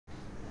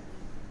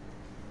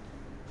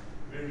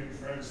communion,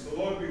 friends. The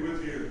Lord be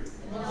with you.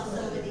 And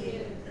also with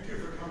you. Thank you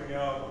for coming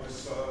out on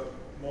this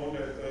Maundy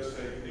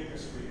Thursday evening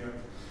as we get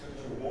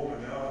a little warmer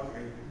now, aren't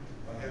we,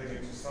 heading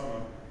into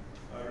summer.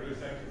 I really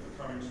thank you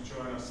for coming to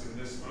join us in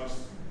this most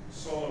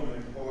solemn and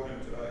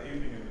important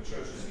evening in the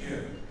church's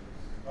year.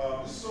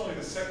 This is only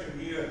the second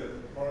year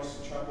that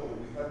Morrison Chapel that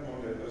we've had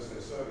Maundy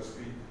Thursday service.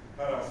 We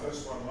had our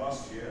first one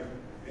last year.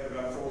 We had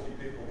about 40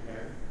 people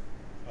came.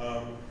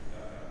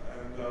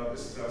 And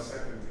this is our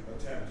second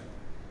attempt.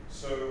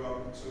 So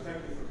thank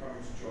you for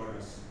coming to join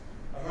us.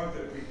 I hope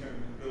that we can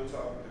build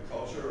up the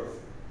culture of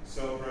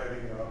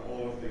celebrating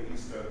all of the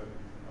Easter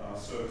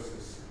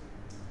services.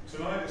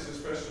 Tonight is an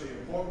especially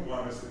important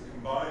one as it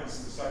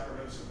combines the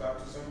sacraments of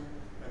baptism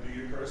and the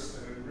Eucharist,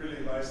 and it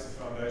really lays the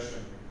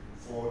foundation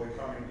for the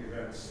coming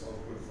events of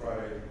Good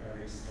Friday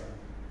and Easter.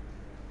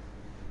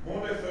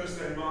 Maundy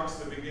Thursday marks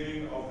the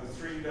beginning of the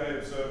 3-day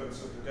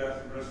observance of the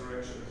death and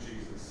resurrection of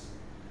Jesus.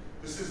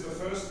 This is the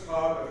first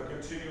part of a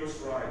continuous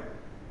rite,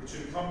 which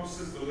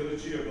encompasses the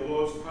liturgy of the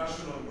Lord's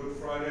Passion on Good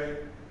Friday,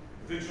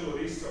 the Vigil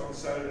of Easter on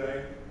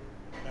Saturday,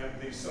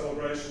 and the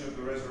celebration of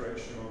the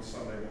resurrection on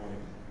Sunday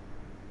morning.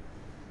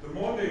 The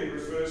Maundy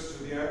refers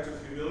to the act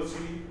of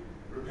humility,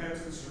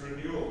 repentance, and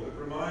renewal that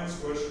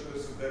reminds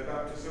worshippers of their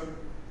baptism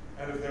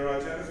and of their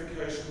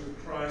identification with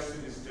Christ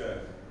in his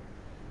death,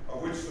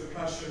 of which the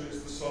Passion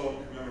is the solemn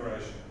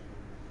commemoration.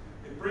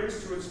 It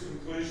brings to its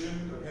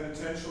conclusion the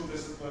penitential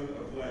discipline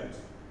of Lent.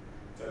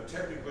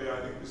 Technically,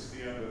 I think this is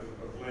the end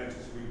of Lent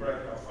as we break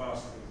our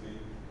fast with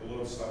the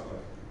Lord's Supper.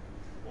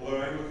 Although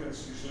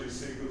Anglicans usually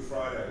see Good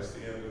Friday as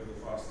the end of the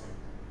fasting.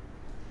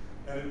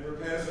 And it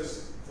prepares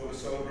us for the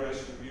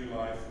celebration of new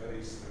life at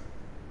Easter.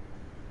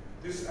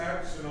 This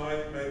act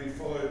tonight may be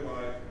followed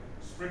by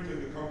sprinkling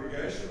the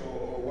congregation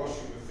or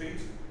washing the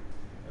feet.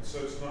 And so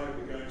tonight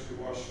we're going to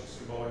wash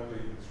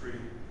symbolically three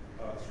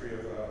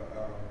of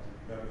our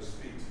members'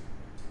 feet.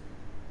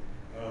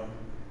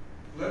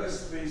 Let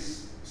us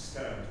please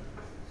stand.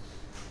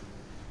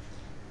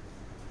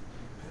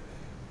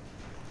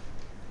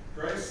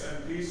 Grace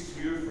and peace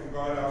to you from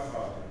God our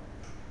Father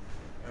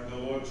and the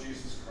Lord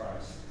Jesus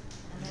Christ.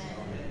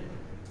 Amen.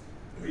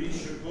 We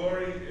should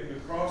glory in the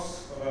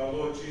cross of our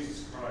Lord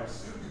Jesus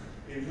Christ,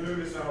 in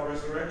whom is our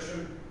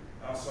resurrection,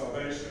 our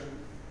salvation,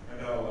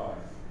 and our life.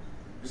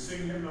 We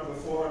sing hymn number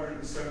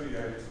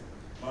 478,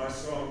 My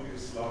Song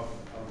is Love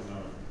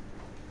Unknown.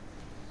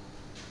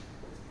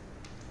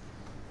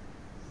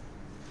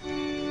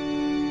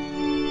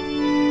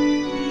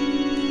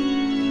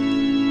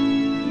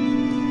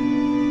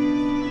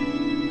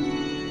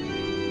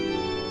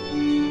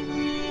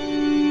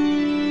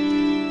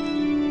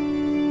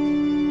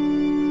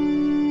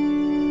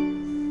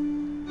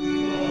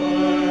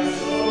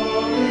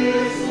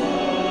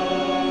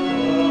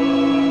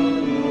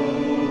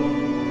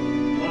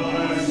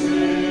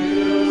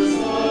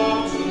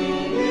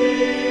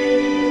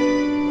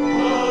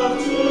 Oh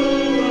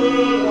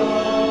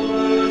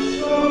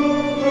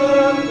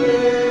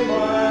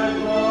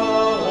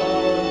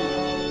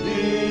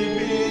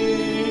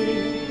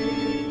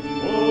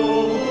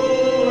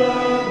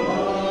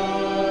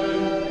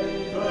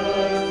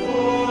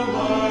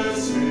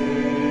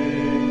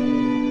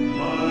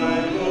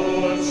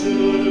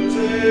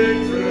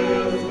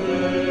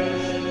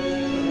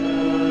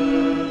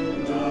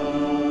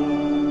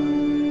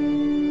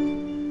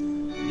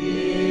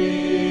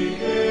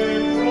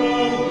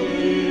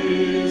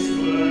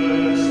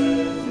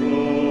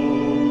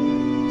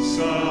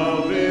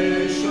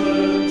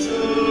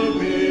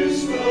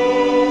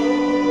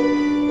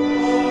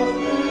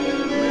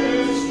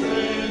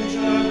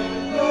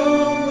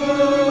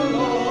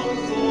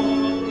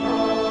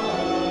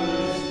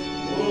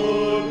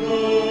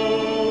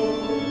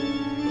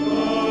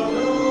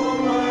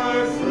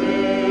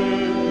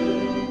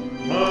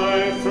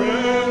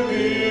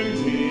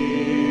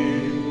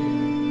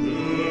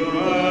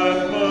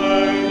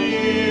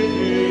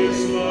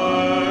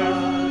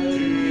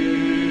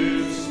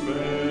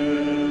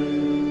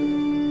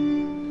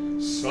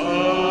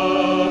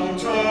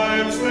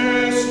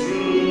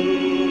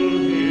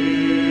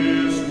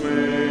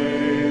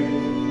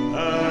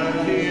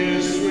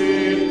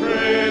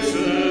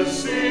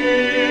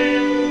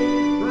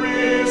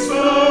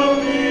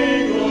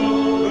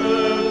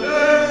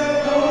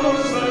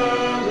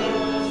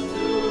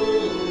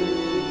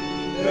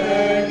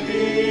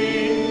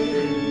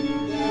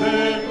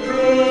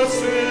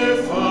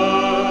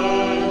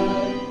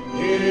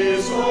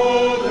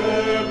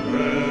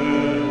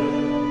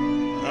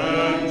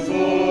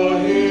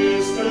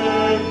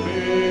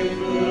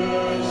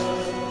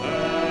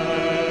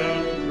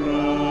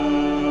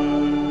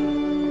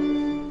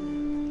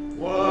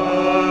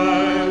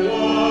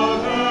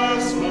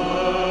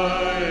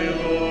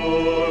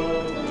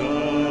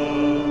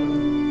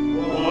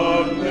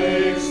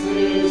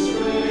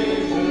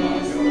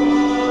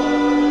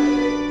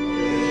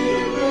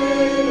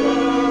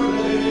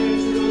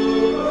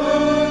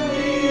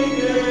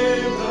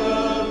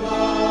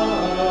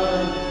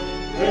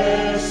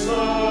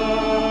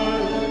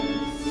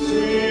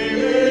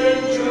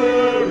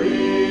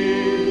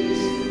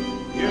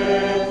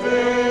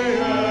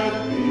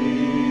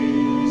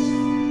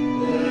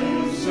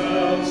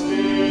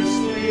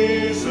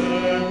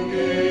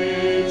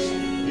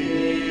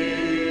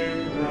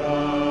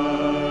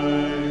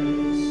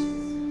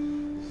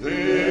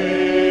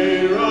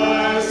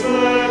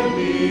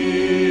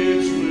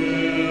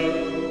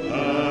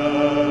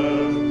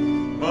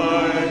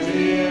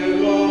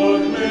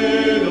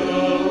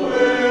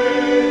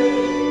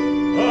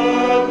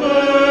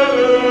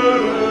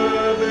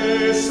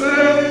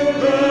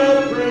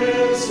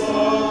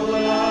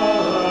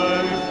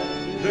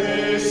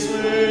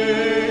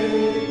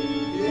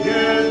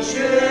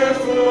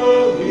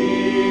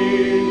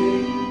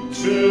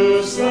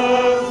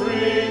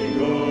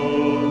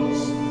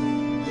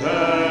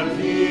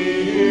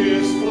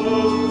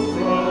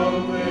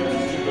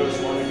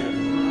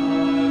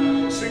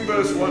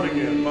one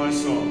again, my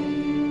song.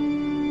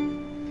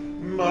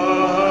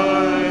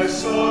 My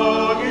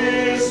song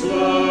is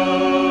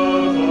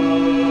love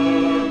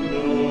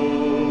unknown,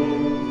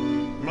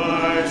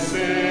 my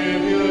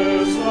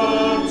Savior's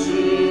love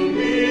to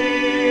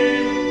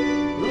me,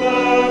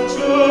 love to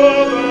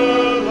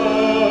the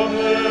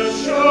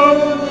loveless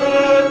shown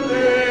that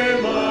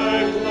they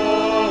might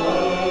love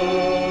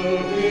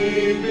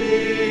me be.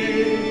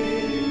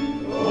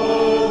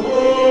 Oh,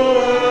 who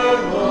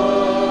am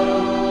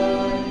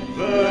I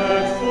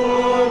that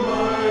for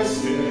my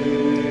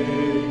sake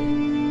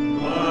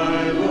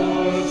my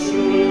Lord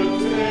should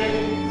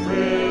take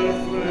frail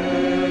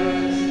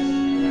flesh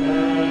and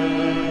die?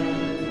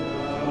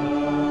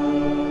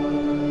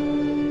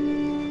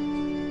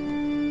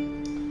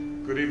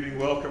 Good evening,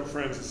 welcome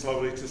friends. It's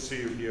lovely to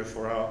see you here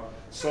for our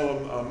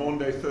solemn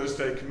Maundy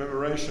Thursday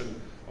commemoration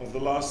of the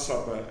Last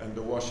Supper and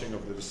the washing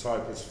of the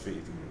disciples'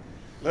 feet.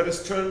 Let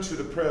us turn to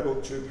the prayer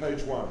book to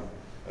page 1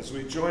 as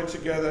we join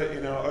together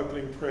in our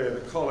opening prayer,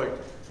 the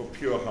Collect for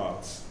Pure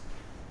Hearts.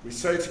 We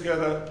say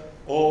together,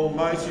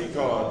 Almighty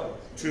God,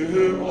 to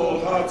whom all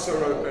hearts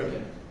are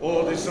open,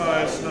 all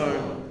desires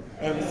known,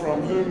 and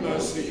from whom no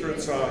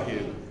secrets are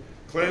hid,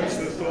 cleanse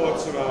the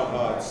thoughts of our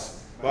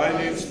hearts by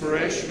the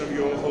inspiration of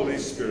your Holy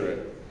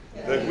Spirit,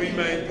 that we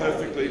may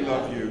perfectly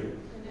love you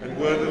and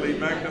worthily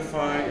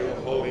magnify your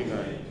holy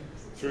name,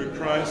 through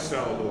Christ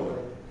our Lord.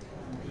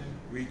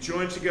 We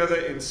join together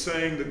in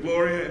saying the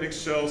Gloria in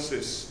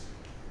Excelsis,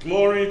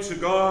 glory to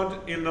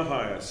God in the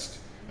highest,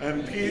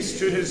 and peace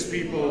to his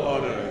people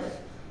on earth.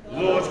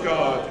 Lord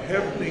God,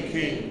 heavenly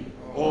King,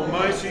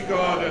 almighty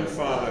God and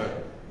Father,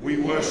 we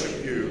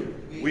worship you,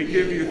 we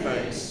give you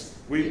thanks,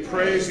 we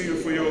praise you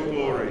for your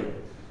glory.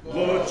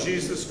 Lord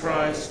Jesus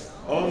Christ,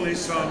 only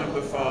Son of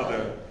the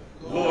Father,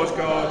 Lord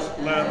God,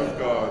 Lamb of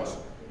God,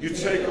 you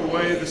take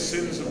away the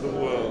sins of the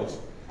world.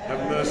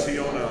 Have mercy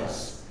on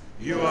us.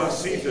 You are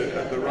seated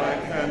at the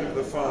right hand of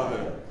the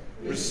Father.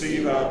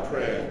 Receive our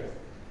prayer.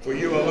 For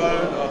you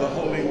alone are the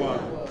Holy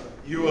One.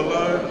 You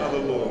alone are the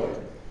Lord.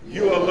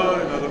 You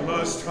alone are the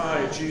Most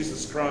High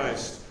Jesus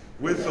Christ,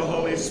 with the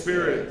Holy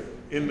Spirit,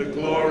 in the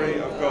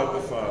glory of God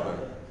the Father.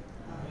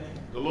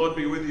 The Lord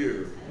be with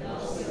you.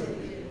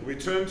 We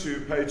turn to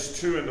page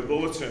 2 in the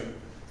bulletin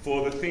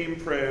for the theme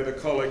prayer, the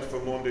Collect for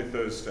Maundy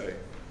Thursday.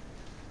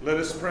 Let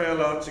us pray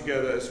aloud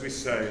together as we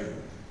say,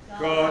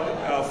 God,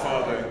 our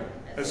Father,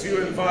 as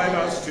you invite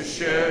us to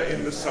share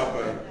in the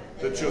supper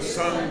that your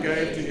Son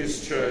gave to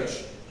his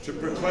church to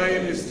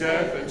proclaim his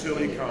death until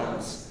he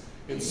comes,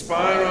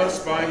 inspire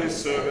us by his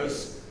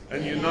service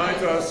and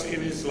unite us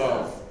in his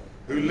love,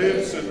 who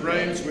lives and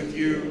reigns with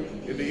you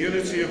in the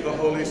unity of the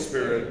Holy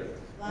Spirit,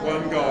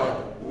 one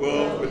God,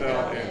 world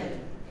without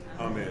end.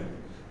 Amen.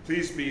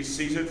 Please be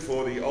seated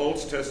for the Old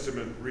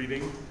Testament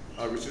reading,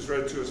 which is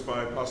read to us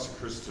by Pastor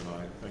Chris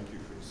tonight. Thank you,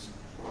 Chris.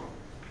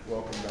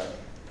 Welcome back.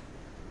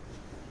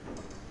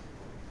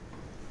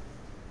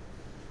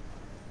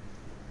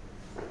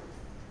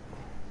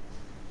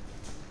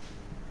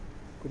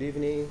 Good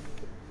evening.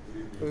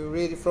 We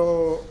read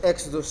from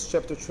Exodus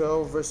chapter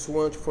 12, verse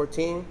 1 to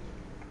 14,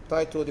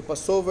 titled The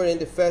Passover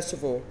and the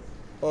Festival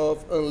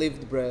of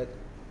Unleavened Bread.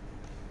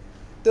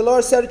 The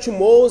Lord said to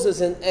Moses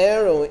and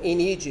Aaron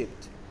in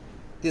Egypt,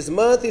 this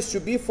month is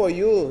to be for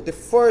you the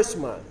first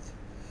month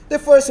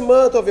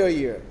of your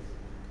year.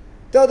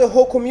 Tell the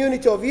whole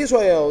community of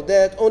Israel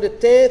that on the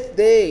 10th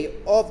day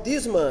of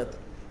this month,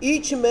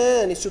 each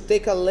man is to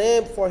take a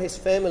lamb for his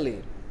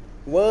family,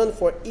 one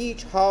for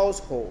each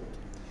household.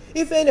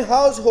 If any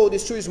household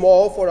is too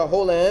small for a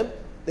whole lamb,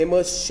 they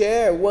must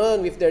share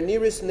one with their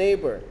nearest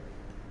neighbor,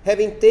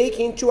 having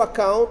taken into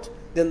account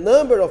the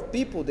number of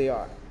people they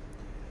are.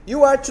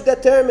 You are to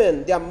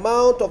determine the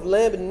amount of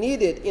lamb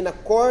needed in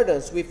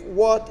accordance with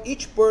what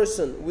each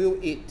person will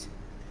eat.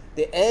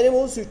 The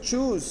animals you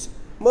choose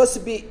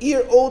must be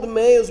year-old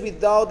males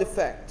without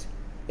defect,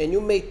 and you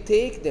may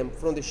take them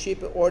from the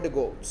sheep or the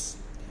goats.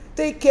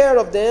 Take care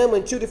of them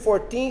until the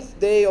 14th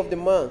day of the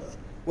month,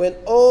 when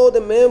all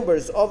the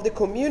members of the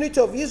community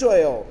of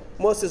Israel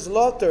must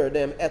slaughter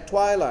them at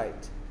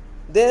twilight.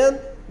 Then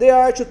they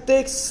are to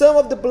take some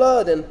of the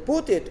blood and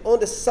put it on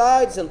the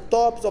sides and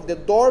tops of the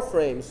door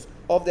frames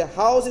of the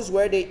houses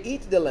where they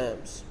eat the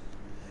lambs.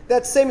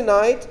 That same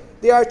night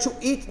they are to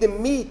eat the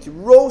meat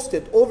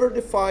roasted over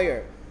the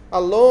fire,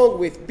 along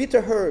with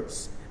bitter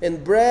herbs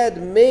and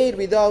bread made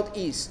without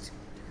yeast.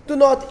 Do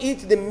not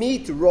eat the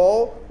meat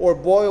raw or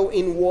boil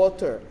in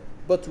water,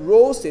 but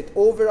roast it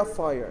over a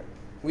fire,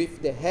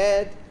 with the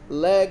head,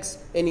 legs,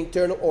 and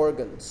internal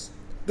organs.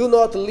 Do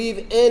not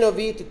leave any of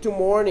it till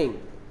morning.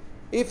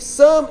 If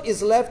some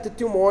is left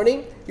till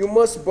morning, you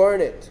must burn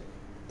it.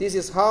 This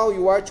is how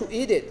you are to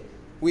eat it,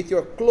 with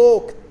your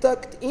cloak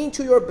tucked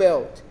into your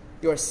belt,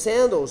 your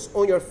sandals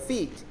on your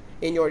feet,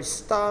 and your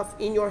staff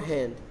in your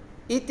hand.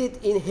 Eat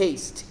it in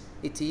haste.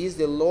 It is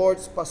the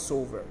Lord's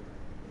Passover.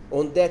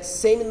 On that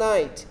same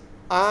night,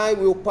 I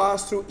will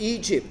pass through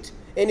Egypt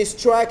and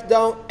strike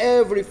down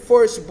every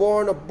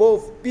firstborn of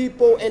both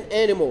people and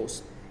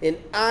animals, and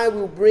I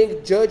will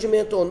bring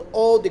judgment on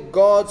all the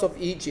gods of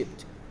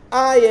Egypt.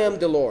 I am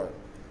the Lord.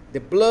 The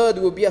blood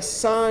will be a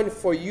sign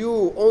for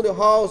you on the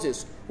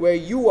houses where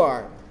you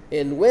are.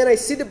 And when I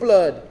see the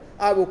blood,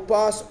 I will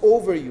pass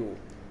over you.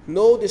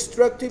 No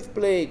destructive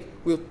plague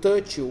will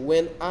touch you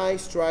when I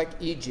strike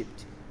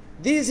Egypt.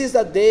 This is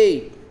the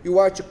day you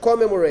are to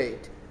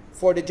commemorate.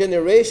 For the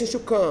generations to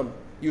come,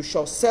 you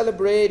shall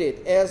celebrate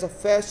it as a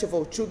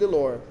festival to the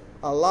Lord,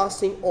 a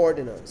lasting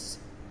ordinance.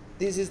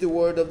 This is the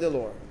word of the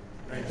Lord.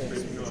 Thanks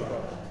be to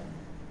God.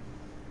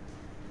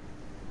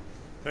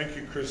 Thank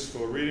you, Chris,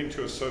 for reading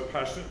to us so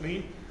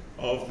passionately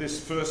of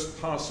this first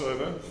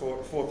Passover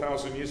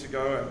 4,000 years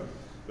ago, and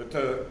that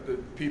the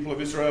people of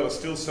Israel are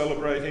still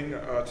celebrating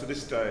to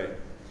this day.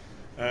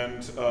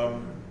 And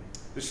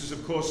this is,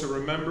 of course, a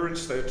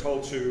remembrance. They're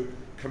told to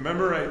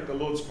commemorate the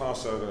Lord's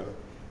Passover,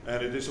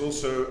 and it is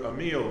also a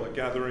meal, a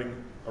gathering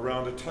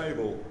around a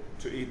table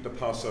to eat the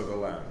Passover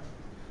lamb.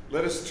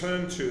 Let us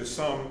turn to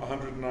Psalm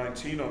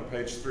 119 on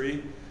page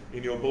 3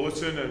 in your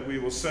bulletin, and we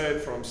will say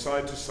it from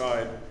side to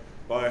side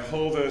by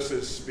whole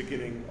verses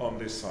beginning on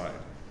this side.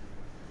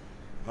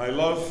 I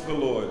love the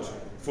Lord,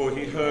 for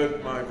he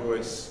heard my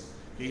voice.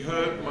 He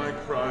heard my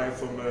cry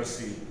for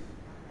mercy.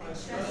 I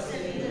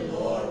trusted in the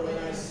Lord when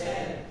I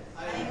said,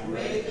 I am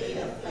greatly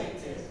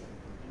afflicted.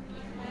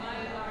 In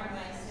my heart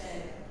I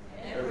said,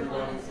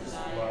 everyone is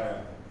a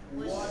liar.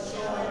 What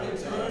shall I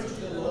return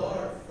to the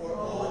Lord for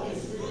all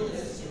his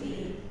goodness to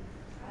me?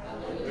 I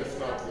will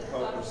Lift up the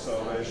cup of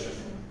salvation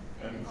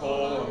and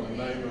call on the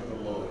name of the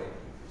Lord.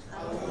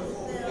 I will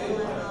fulfill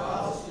my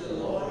vows to the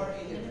Lord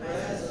in the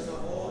presence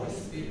of all his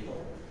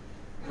people.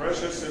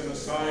 Precious in the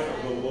sight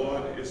of the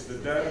Lord is the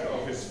death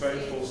of his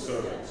faithful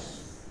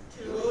servants.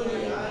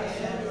 Truly I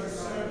am your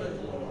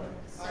servant, Lord.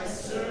 I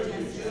serve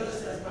you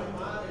just as my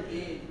mother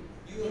did.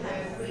 You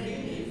have freed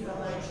me from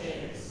my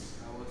chains.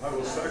 I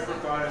will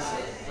sacrifice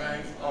a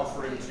thank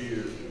offering to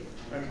you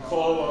and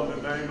call on the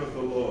name of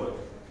the Lord.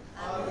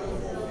 I will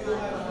fulfill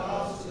my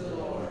vows to the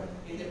Lord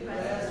in the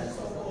presence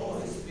of all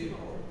his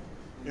people.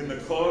 In the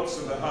courts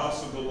of the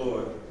house of the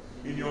Lord,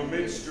 in your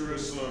midst,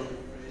 Jerusalem,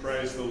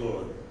 praise the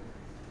Lord.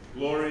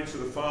 Glory to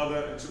the Father,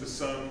 and to the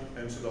Son,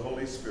 and to the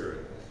Holy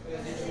Spirit.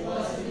 As it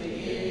was in the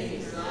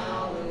beginning, is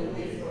now, and will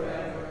be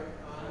forever.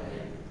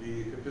 Amen.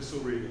 The epistle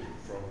reading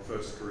from 1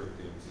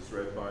 Corinthians is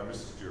read by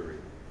Mrs. Jury.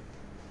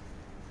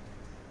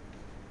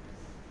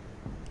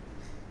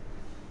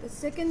 The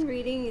second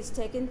reading is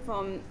taken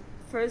from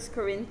 1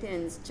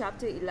 Corinthians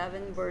chapter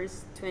 11,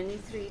 verse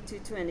 23 to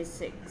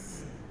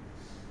 26.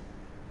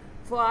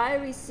 For I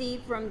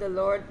received from the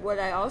Lord what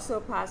I also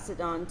passed it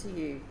on to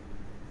you.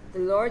 The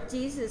Lord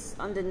Jesus,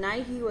 on the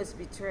night he was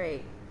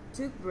betrayed,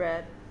 took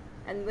bread,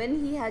 and when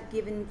he had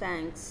given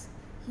thanks,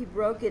 he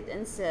broke it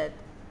and said,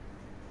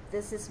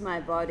 This is my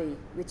body,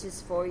 which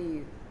is for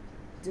you.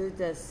 Do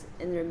this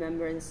in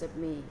remembrance of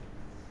me.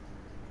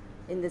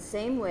 In the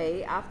same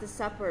way, after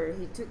supper,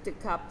 he took the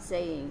cup,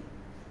 saying,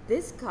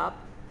 This cup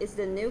is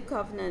the new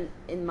covenant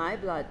in my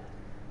blood.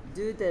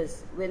 Do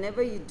this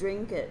whenever you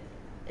drink it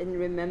in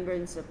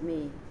remembrance of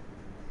me.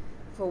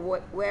 For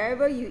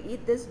wherever you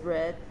eat this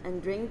bread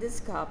and drink this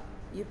cup,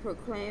 you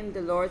proclaim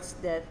the Lord's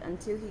death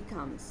until he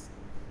comes.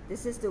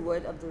 This is the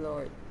word of the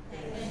Lord.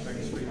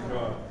 Thanks be to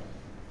God.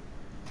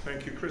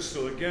 Thank you,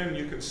 Crystal. Again,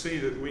 you can see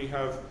that we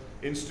have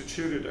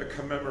instituted a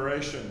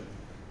commemoration,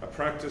 a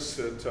practice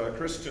that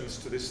Christians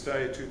to this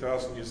day,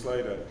 2,000 years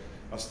later,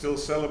 are still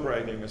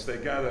celebrating as they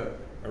gather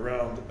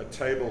around a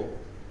table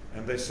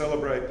and they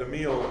celebrate the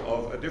meal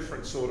of a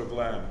different sort of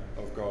Lamb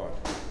of God.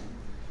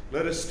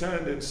 Let us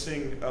stand and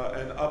sing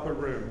an upper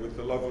room with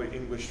the lovely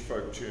English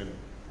folk tune,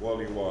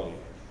 Wally Wally.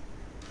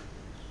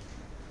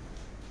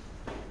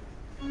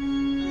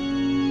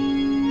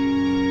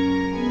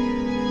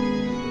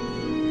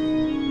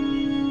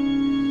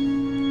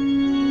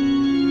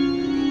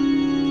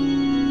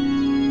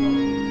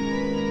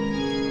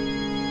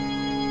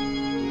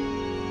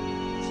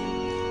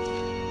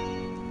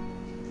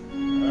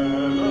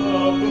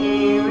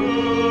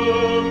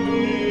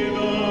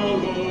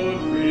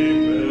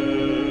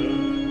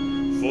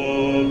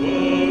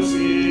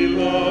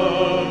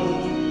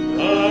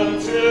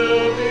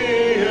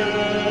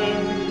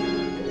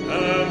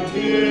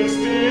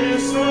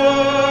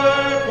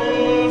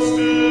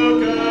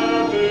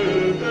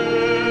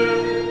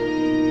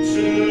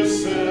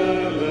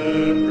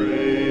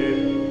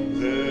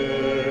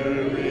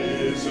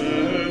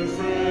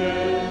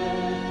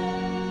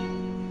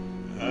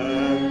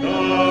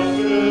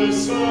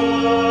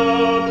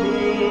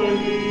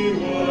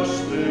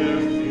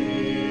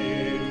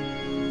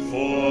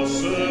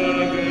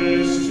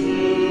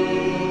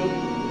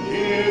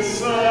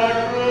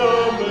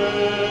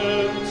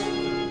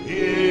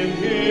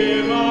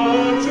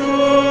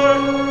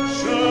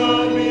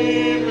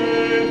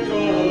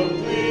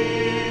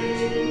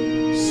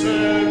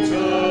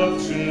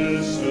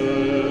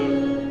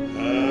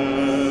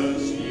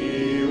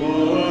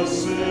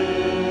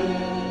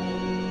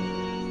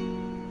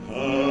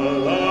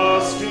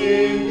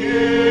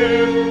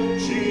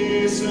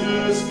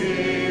 Jesus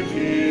gave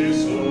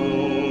his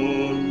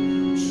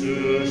own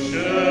to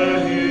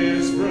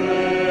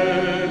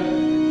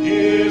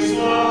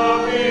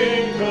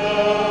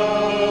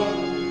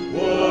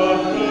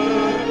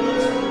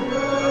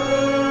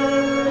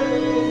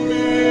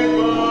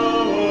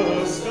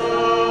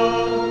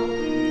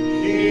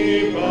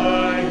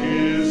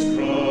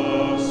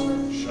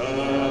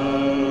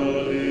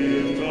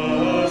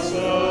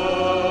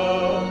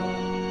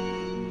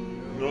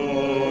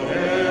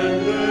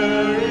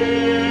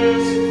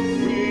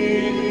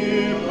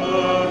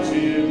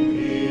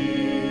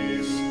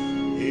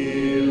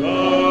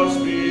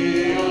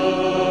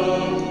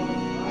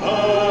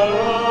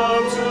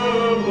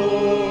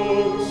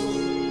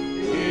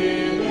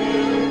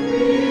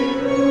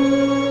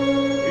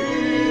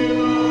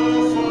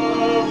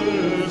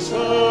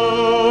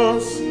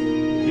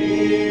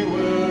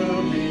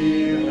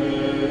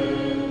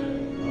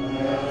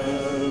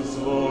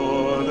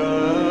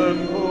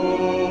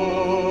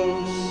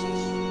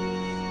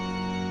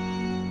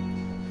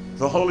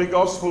Holy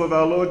Gospel of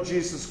our Lord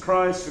Jesus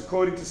Christ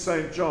according to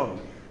St.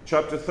 John,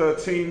 chapter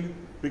 13,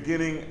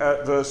 beginning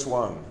at verse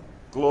 1.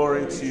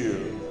 Glory to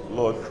you,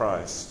 Lord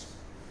Christ.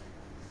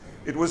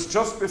 It was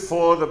just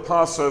before the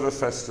Passover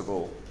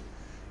festival.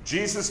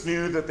 Jesus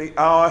knew that the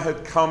hour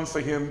had come for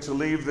him to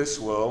leave this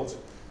world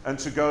and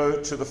to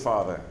go to the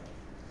Father.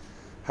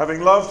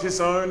 Having loved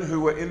his own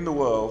who were in the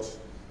world,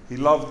 he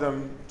loved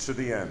them to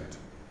the end.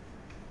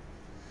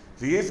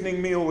 The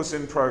evening meal was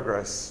in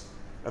progress,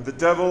 and the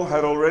devil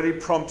had already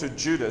prompted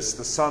Judas,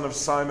 the son of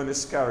Simon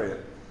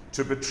Iscariot,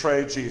 to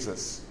betray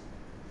Jesus.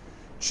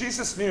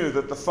 Jesus knew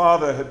that the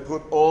Father had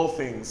put all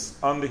things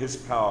under his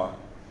power,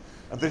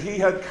 and that he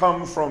had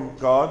come from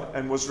God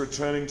and was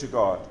returning to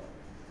God.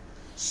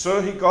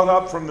 So he got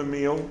up from the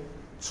meal,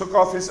 took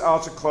off his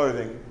outer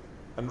clothing,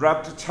 and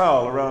wrapped a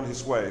towel around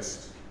his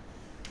waist.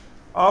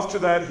 After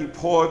that, he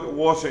poured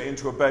water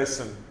into a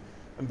basin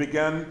and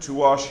began to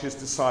wash his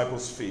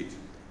disciples' feet,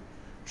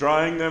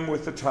 drying them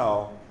with the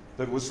towel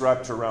that was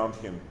wrapped around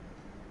him.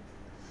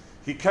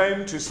 He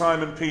came to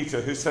Simon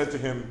Peter, who said to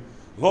him,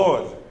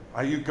 "Lord,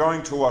 are you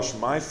going to wash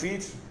my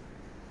feet?"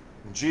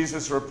 And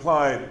Jesus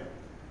replied,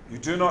 "You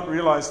do not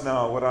realize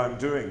now what I am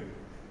doing,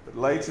 but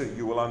later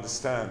you will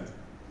understand."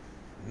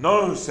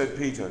 "No," said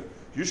Peter,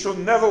 "you shall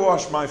never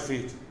wash my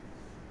feet."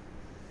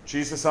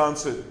 Jesus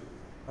answered,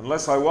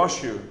 "Unless I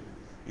wash you,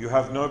 you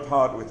have no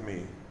part with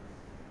me."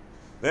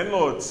 "Then,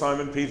 Lord,"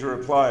 Simon Peter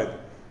replied,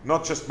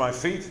 "not just my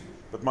feet,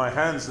 but my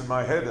hands and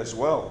my head as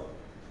well."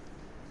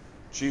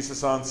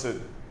 Jesus answered,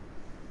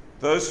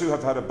 "Those who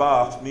have had a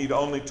bath need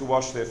only to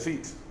wash their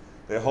feet.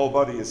 Their whole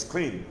body is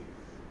clean,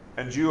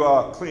 and you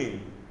are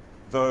clean,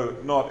 though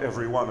not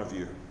every one of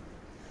you."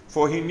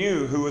 For he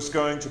knew who was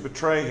going to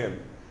betray him,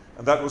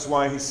 and that was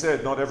why he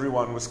said not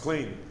everyone was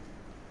clean.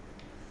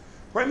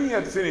 When he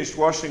had finished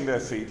washing their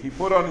feet, he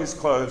put on his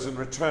clothes and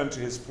returned to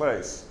his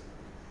place.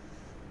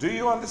 "Do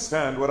you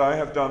understand what I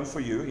have done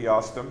for you?" he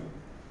asked them.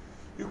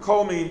 "You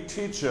call me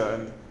teacher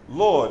and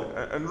Lord,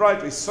 and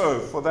rightly so,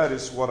 for that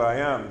is what I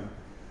am.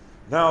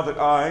 Now that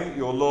I,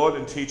 your Lord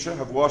and teacher,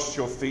 have washed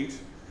your feet,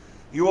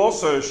 you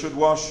also should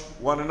wash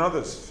one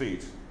another's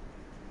feet.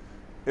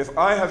 If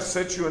I have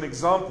set you an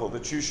example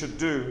that you should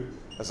do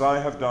as I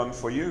have done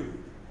for you.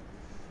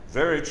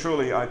 Very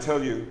truly, I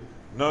tell you,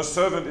 no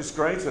servant is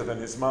greater than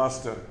his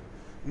master,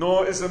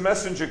 nor is a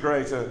messenger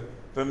greater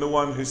than the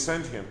one who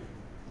sent him.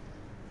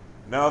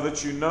 Now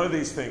that you know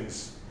these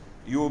things,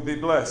 you will be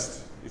blessed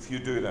if you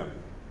do them."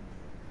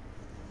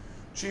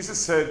 Jesus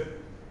said,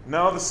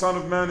 "Now the Son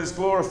of Man is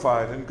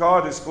glorified, and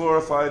God is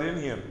glorified in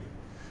him.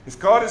 If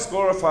God is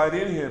glorified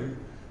in him,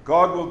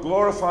 God will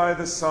glorify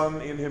the Son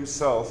in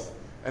himself,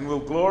 and will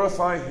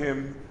glorify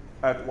him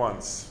at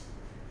once.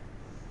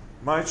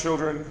 My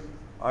children,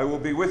 I will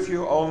be with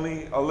you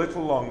only a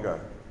little longer.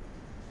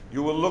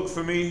 You will look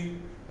for me,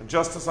 and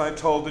just as I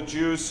told the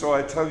Jews, so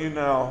I tell you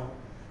now,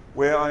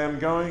 where I am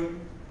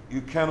going,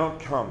 you cannot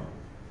come.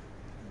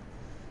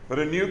 But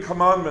a new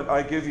commandment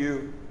I give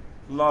you,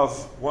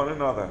 love one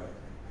another.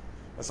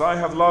 As I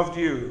have loved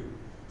you,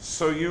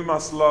 so you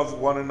must love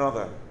one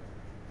another.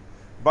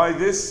 By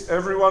this,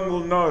 everyone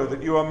will know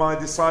that you are my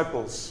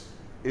disciples,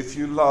 if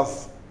you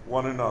love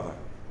one another."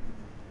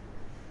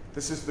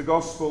 This is the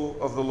gospel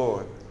of the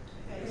Lord.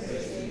 Praise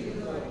to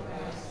you, Lord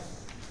Christ.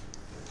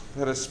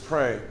 Let us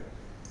pray.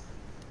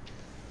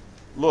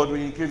 Lord,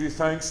 we give you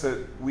thanks that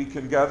we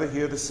can gather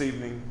here this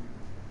evening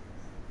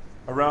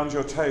around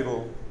your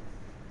table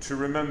to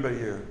remember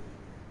you.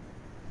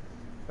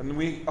 And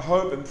we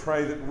hope and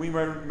pray that we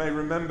may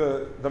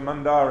remember the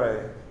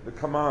mandare, the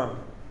command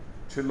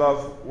to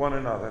love one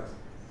another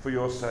for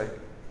your sake.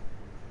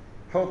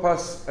 Help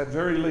us, at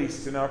very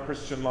least in our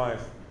Christian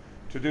life,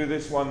 to do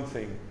this one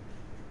thing,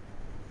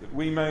 that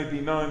we may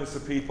be known as a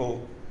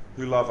people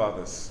who love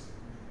others.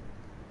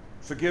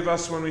 Forgive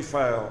us when we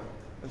fail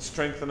and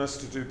strengthen us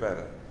to do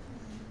better.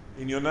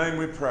 In your name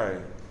we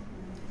pray.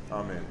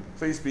 Amen.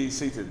 Please be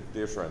seated,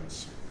 dear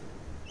friends.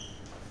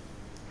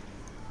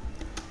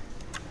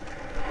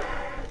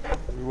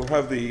 We will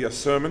have the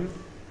sermon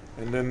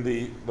and then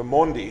the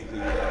MAUNDY,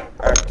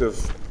 the act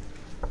of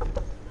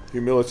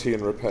humility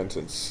and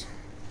repentance.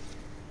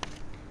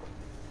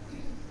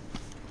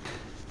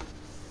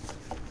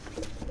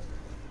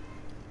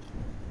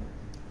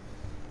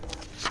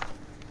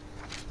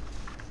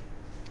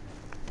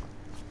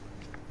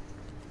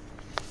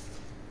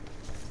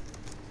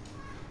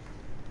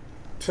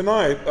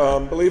 Tonight,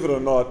 believe it or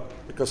not,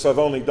 because I've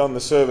only done the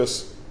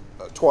service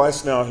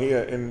twice now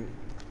here in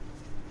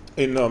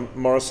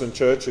Morrison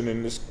Church and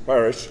in this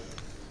parish,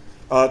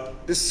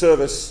 this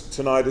service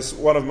tonight is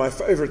one of my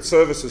favourite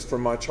services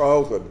from my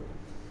childhood.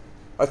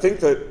 I think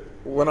that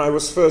when I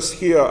was first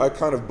here, I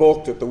kind of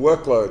balked at the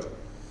workload.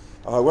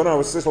 When I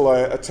was little, I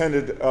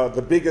attended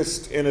the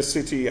biggest inner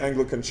city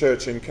Anglican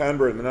church in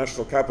Canberra, in the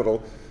national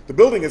capital. The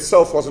building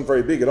itself wasn't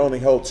very big. It only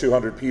held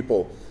 200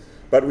 people.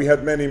 But we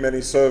had many,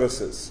 many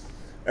services.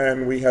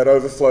 And we had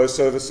overflow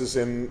services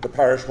in the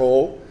parish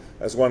hall,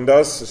 as one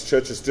does, as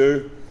churches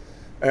do.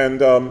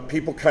 And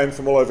people came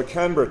from all over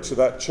Canberra to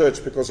that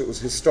church because it was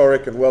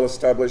historic and well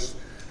established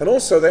And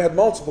also they had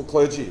multiple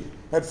clergy,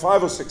 had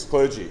 5 or 6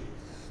 clergy.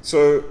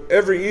 So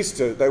every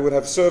Easter they would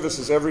have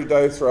services every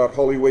day throughout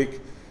Holy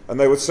Week, and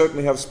they would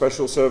certainly have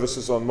special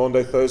services on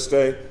Maundy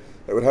Thursday.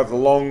 They would have the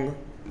long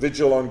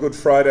vigil on Good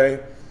Friday,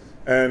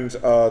 and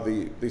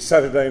the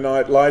Saturday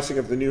night lighting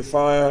of the new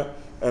fire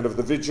and of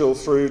the vigil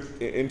through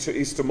into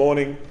Easter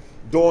morning,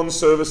 dawn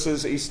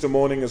services Easter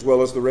morning, as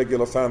well as the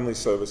regular family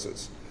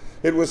services.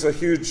 It was a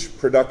huge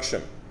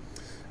production.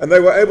 And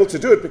they were able to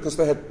do it because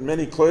they had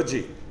many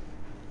clergy.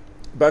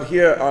 But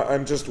here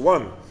I'm just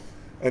one,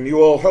 and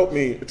you all helped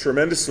me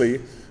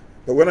tremendously.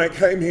 But when I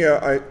came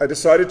here, I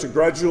decided to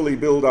gradually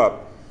build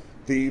up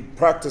the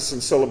practice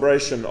and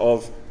celebration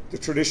of the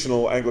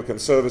traditional Anglican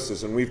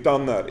services, and we've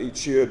done that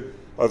each year.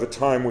 Over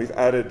time, we've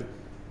added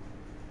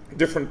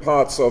different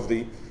parts of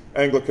the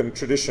Anglican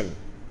tradition,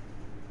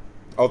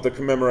 of the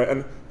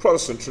and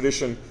Protestant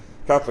tradition,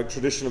 Catholic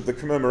tradition of the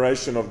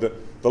commemoration of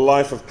the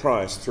life of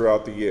Christ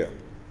throughout the year.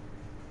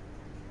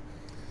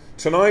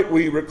 Tonight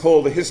we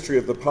recall the history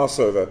of the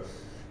Passover,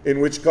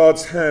 in which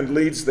God's hand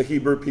leads the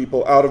Hebrew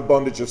people out of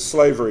bondage of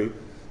slavery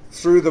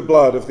through the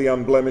blood of the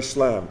unblemished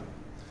Lamb.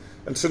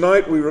 And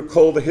tonight we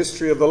recall the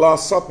history of the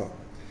Last Supper,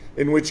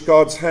 in which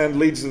God's hand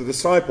leads the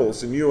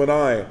disciples and you and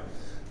I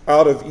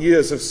out of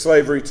years of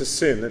slavery to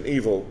sin and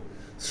evil,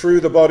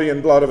 through the body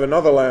and blood of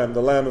another Lamb,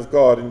 the Lamb of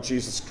God in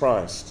Jesus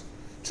Christ,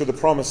 to the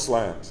promised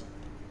land.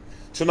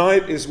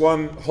 Tonight is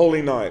one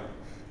holy night,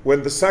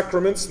 when the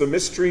sacraments, the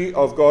mystery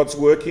of God's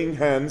working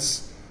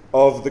hands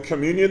of the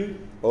communion,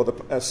 or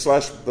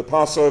the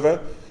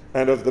Passover,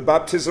 and of the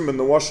baptism and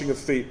the washing of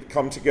feet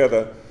come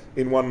together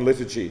in one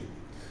liturgy.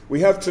 We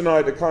have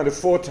tonight a kind of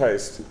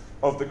foretaste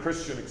of the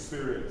Christian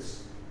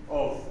experience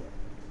of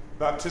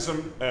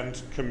baptism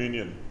and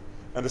communion,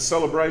 and a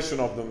celebration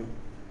of them,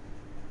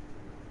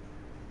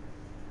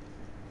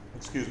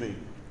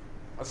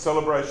 a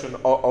celebration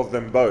of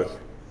them both.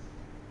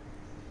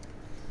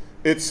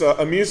 It's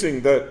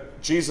amusing that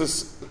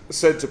Jesus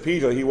said to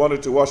Peter he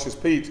wanted to wash his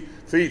feet,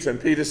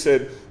 and Peter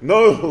said,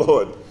 "No,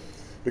 Lord,"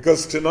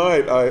 because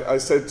tonight I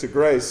said to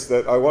Grace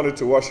that I wanted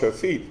to wash her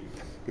feet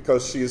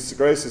because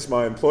Grace is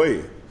my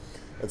employee.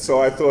 And so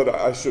I thought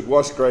I should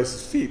wash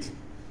Grace's feet.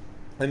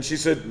 And she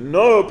said,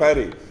 "No,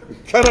 Patty, you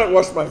cannot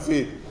wash my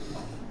feet."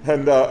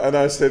 And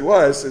I said,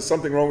 "Why? Is there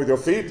something wrong with your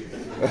feet?"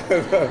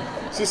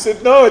 She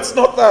said, "No, it's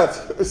not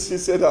that." She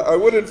said, "I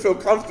wouldn't feel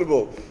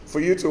comfortable for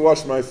you to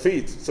wash my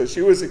feet." So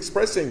she was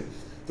expressing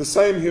the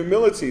same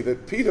humility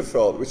that Peter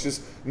felt, which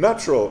is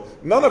natural.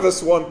 None of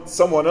us want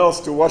someone else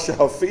to wash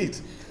our feet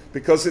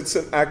because it's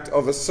an act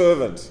of a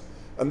servant.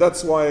 And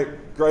that's why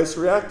Grace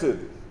reacted.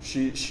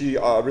 She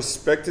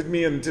respected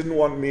me and didn't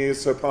want me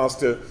as her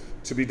pastor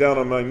to be down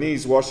on my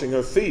knees washing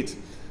her feet.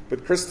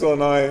 But Crystal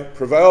and I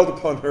prevailed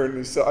upon her,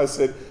 and I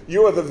said,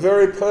 "You are the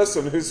very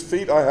person whose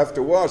feet I have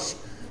to wash,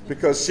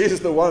 because she's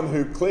the one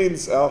who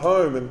cleans our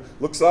home and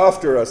looks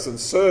after us and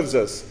serves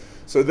us.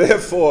 So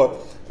therefore,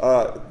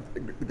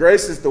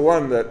 Grace is the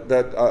one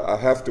that I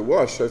have to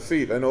wash her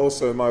feet, and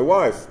also my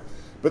wife."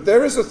 But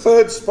there is a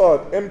third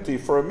spot empty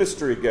for a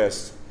mystery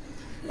guest.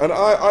 And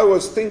I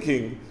was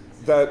thinking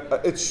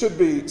that it should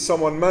be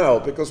someone male,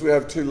 because we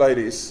have 2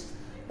 ladies.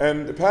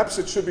 And perhaps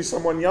it should be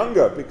someone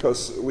younger,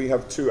 because we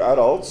have 2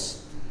 adults.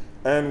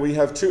 And we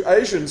have 2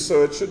 Asians,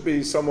 so it should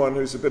be someone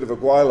who's a bit of a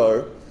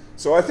guilo.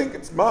 So I think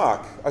it's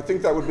Mark. I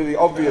think that would be the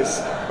obvious.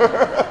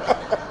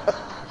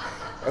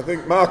 I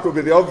think Mark would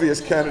be the obvious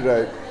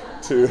candidate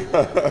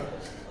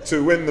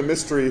to win the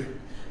mystery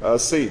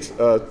seat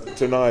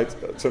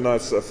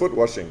tonight's foot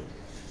washing.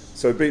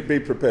 So be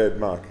prepared,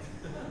 Mark.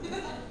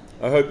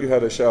 I hope you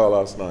had a shower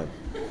last night.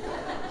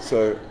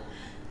 So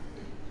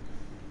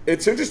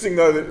it's interesting,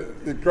 though,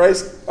 that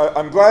Grace,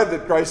 I'm glad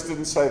that Grace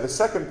didn't say the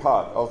second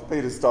part of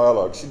Peter's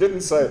dialogue. She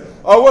didn't say,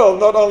 "Oh, well,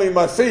 not only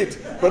my feet,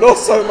 but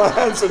also my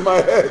hands and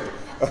my head."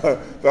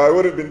 Though I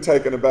would have been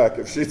taken aback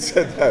if she'd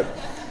said that.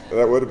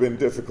 That would have been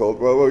difficult.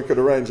 Well, we could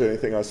arrange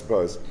anything, I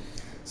suppose.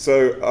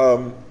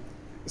 So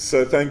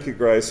thank you,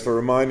 Grace, for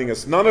reminding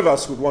us. None of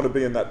us would want to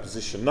be in that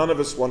position. None of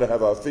us want to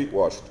have our feet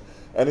washed.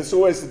 And it's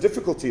always the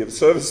difficulty of a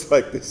service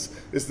like this,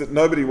 is that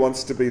nobody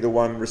wants to be the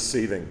one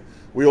receiving.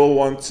 We all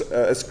want,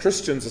 as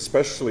Christians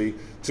especially,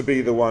 to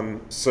be the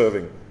one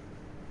serving.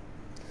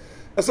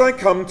 As I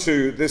come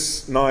to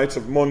this night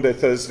of Maundy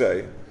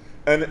Thursday,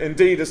 and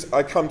indeed as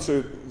I come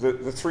to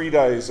the 3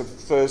 days of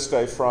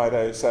Thursday,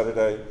 Friday,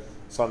 Saturday,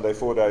 Sunday,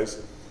 4 days,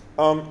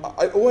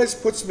 it always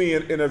puts me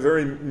in a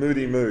very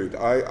moody mood.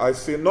 I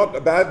feel not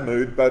a bad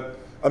mood, but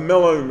a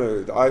mellow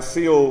mood. I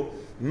feel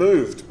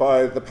moved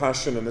by the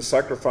passion and the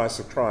sacrifice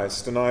of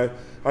Christ, and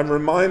I'm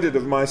reminded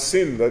of my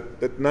sin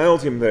that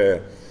nailed him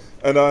there,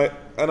 and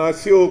I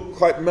feel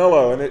quite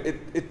mellow. And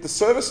the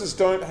services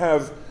don't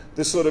have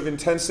the sort of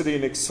intensity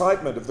and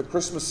excitement of the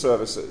Christmas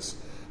services.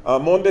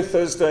 Maundy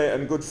Thursday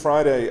and Good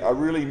Friday are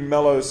really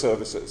mellow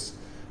services,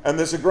 and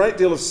there's a great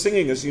deal of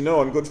singing, as you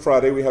know. On Good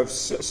Friday we have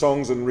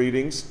songs and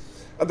readings,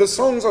 and the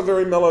songs are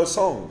very mellow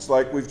songs,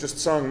 like we've just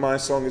sung "My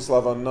Song is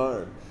Love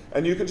Unknown,"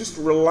 and you can just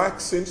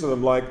relax into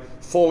them like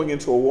falling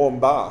into a warm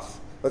bath.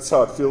 That's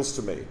how it feels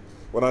to me.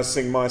 when I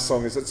sing my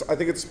song is, I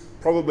think it's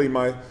probably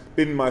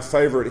been my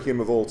favorite hymn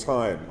of all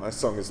time. My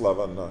song is Love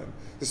Unknown.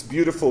 This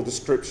beautiful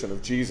description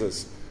of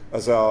Jesus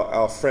as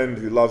our friend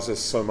who loves us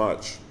so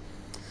much.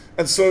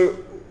 And so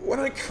when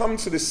I come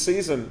to this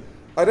season,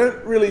 I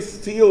don't really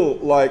feel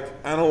like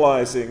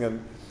analyzing.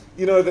 And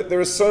you know that there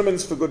are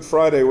sermons for Good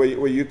Friday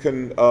where you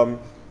can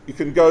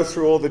go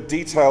through all the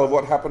detail of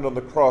what happened on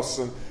the cross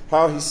and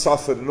how he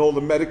suffered and all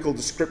the medical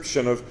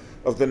description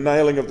of the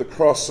nailing of the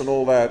cross and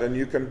all that, and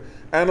you can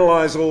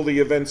analyze all the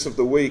events of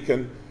the week.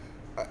 And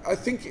I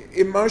think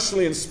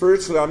emotionally and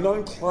spiritually I'm not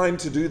inclined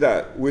to do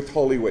that with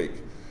Holy Week.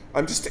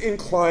 I'm just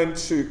inclined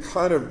to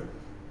kind of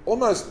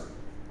almost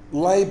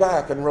lay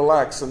back and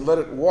relax and let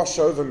it wash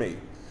over me.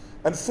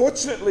 And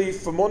fortunately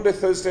for Maundy,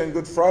 Thursday and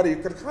Good Friday, you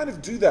can kind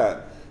of do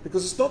that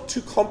because it's not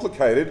too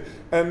complicated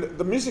and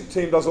the music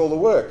team does all the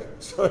work.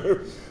 So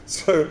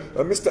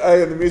Mr.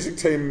 A and the music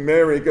team,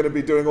 Mary, are going to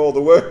be doing all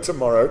the work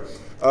tomorrow.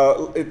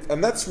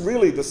 And that's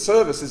really the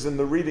service is in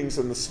the readings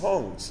and the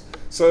songs.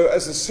 So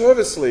as a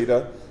service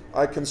leader,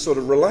 I can sort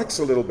of relax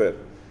a little bit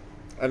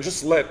and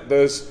just let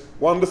those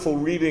wonderful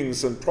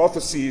readings and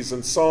prophecies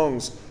and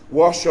songs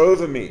wash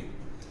over me.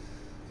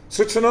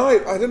 So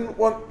tonight, I didn't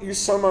want you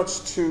so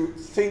much to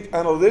think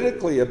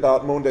analytically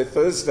about Maundy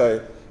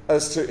Thursday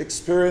as to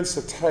experience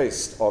a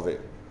taste of it.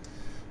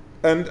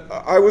 And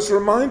I was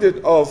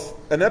reminded of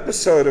an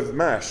episode of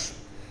MASH.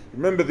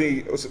 Remember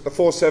the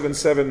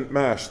 477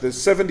 MASH, the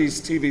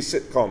 70s TV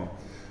sitcom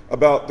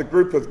about the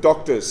group of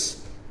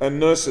doctors and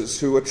nurses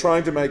who were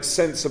trying to make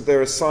sense of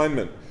their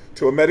assignment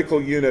to a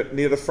medical unit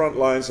near the front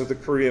lines of the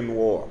Korean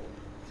War.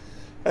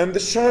 And the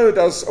show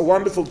does a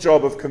wonderful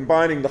job of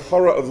combining the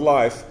horror of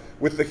life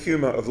with the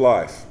humor of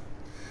life.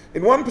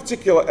 In one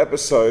particular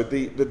episode,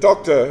 the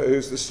doctor,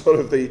 who's the sort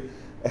of the,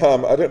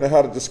 I don't know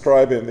how to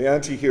describe him, the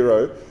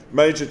anti-hero,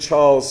 Major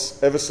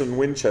Charles Everson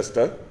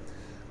Winchester,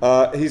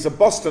 he's a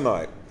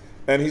Bostonite,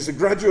 and he's a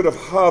graduate of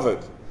Harvard,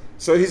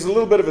 so he's a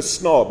little bit of a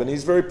snob, and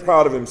he's very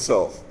proud of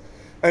himself.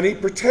 And he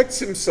protects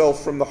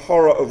himself from the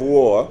horror of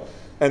war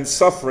and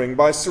suffering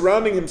by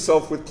surrounding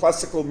himself with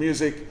classical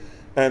music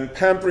and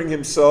pampering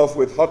himself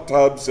with hot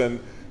tubs and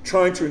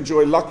trying to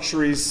enjoy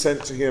luxuries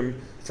sent to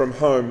him from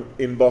home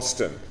in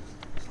Boston.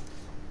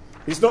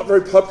 He's not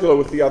very popular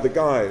with the other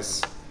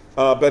guys,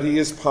 but he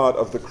is part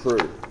of the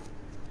crew.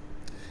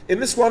 In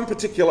this one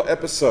particular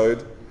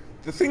episode,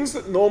 the things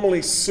that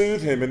normally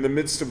soothe him in the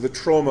midst of the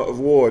trauma of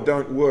war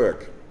don't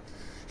work.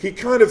 He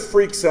kind of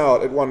freaks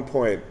out at one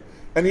point,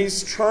 and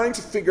he's trying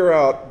to figure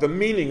out the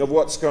meaning of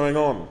what's going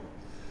on.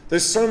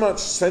 There's so much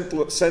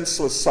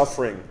senseless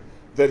suffering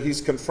that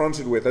he's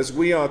confronted with, as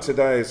we are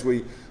today, as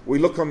we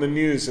look on the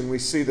news and we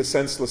see the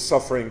senseless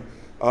suffering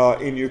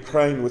in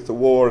Ukraine with the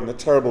war and the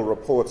terrible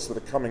reports that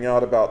are coming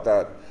out about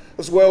that,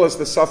 as well as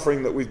the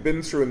suffering that we've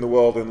been through in the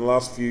world in the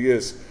last few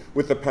years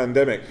with the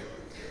pandemic.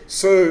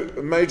 So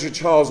Major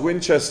Charles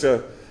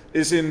Winchester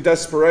is in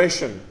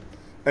desperation,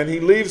 and he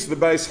leaves the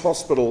base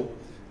hospital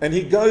and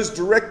he goes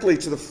directly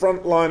to the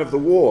front line of the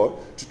war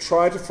to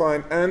try to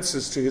find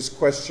answers to his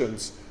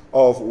questions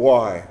of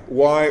why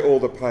all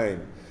the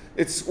pain.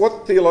 It's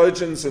what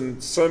theologians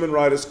and sermon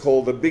writers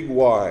call the big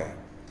why.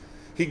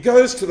 He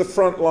goes to the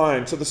front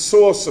line, to the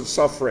source of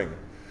suffering,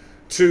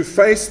 to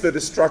face the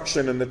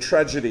destruction and the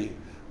tragedy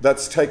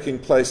that's taking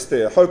place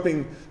there,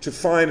 hoping to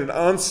find an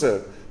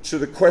answer to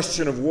the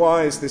question of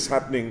why is this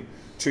happening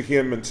to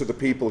him and to the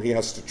people he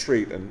has to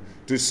treat and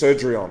do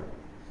surgery on.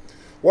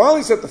 While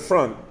he's at the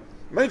front,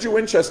 Major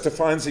Winchester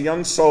finds a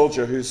young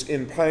soldier who's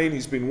in pain,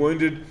 he's been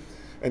wounded,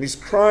 and he's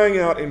crying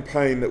out in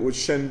pain that would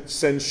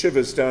send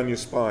shivers down your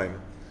spine.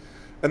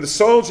 And the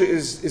soldier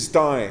is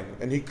dying,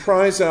 and he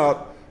cries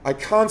out, I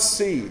can't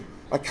see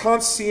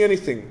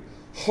anything.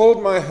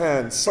 Hold my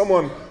hand,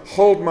 someone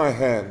hold my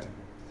hand.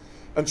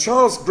 And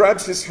Charles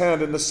grabs his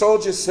hand, and the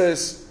soldier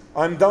says,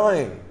 I'm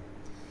dying.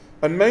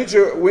 And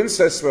Major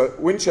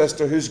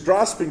Winchester, who's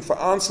grasping for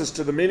answers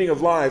to the meaning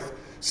of life,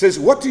 says,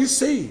 what do you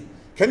see?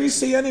 Can you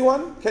see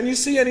anyone? Can you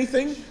see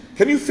anything?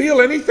 Can you feel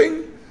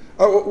anything?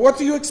 What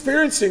are you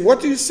experiencing?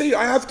 What do you see?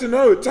 I have to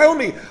know. Tell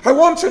me. I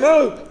want to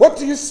know. What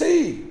do you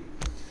see?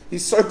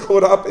 He's so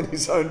caught up in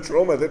his own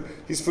trauma that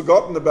he's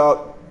forgotten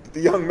about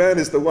the young man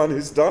is the one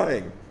who's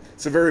dying.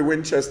 It's a very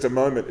Winchester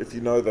moment if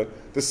you know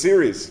the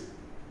series.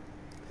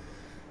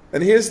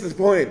 And here's the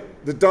point.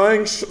 The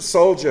dying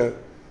soldier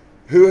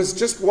who has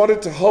just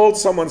wanted to hold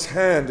someone's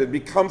hand and be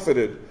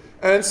comforted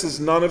answers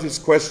none of his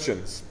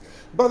questions.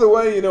 By the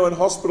way, you know, in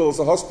hospitals,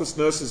 the hospice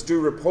nurses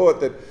do report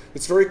that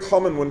it's very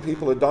common when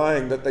people are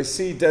dying that they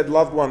see dead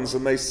loved ones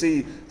and they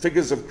see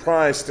figures of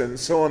Christ and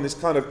so on. These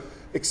kind of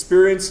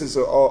experiences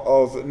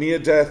of near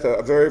death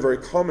are very, very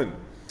common.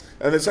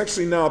 And it's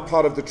actually now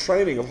part of the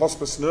training of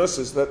hospice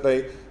nurses that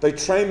they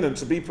train them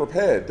to be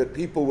prepared, that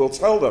people will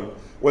tell them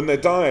when they're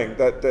dying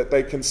that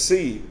they can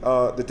see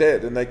the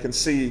dead and they can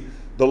see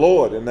the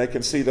Lord and they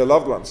can see their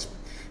loved ones.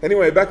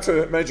 Anyway, back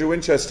to Major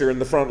Winchester in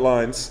the front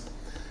lines.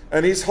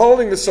 And he's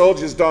holding the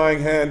soldier's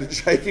dying hand and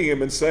shaking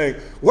him and saying,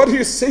 what do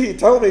you see?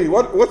 Tell me,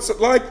 what's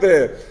it like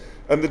there?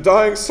 And the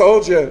dying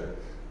soldier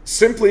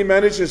simply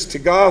manages to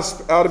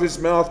gasp out of his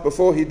mouth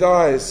before he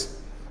dies,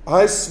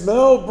 "I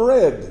smell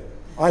bread,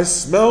 I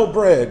smell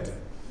bread,"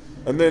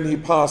 and then he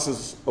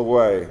passes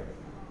away.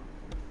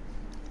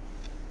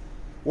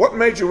 What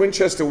Major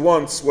Winchester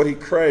wants, what he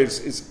craves,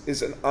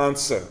 is an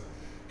answer.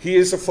 He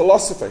is a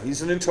philosopher,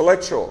 he's an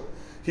intellectual.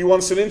 He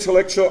wants an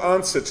intellectual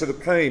answer to the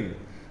pain,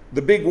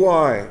 the big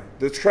why,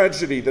 the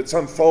tragedy that's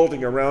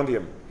unfolding around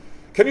him.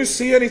 Can you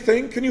see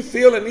anything? Can you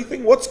feel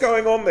anything? What's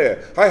going on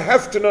there? I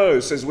have to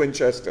know, says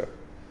Winchester.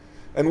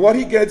 And what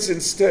he gets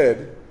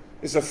instead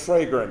is a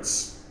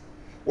fragrance.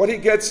 What he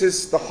gets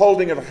is the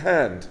holding of a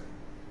hand,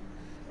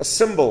 a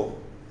symbol,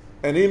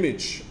 an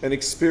image, an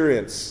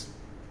experience.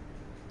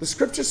 The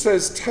scripture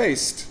says,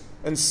 "Taste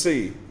and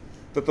see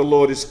that the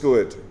Lord is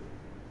good."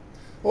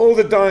 All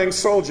the dying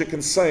soldier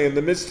can say in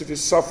the midst of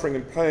his suffering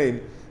and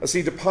pain as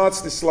he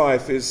departs this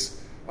life is,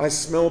 "I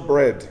smell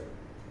bread."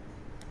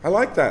 I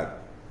like that.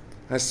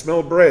 I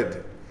smell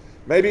bread.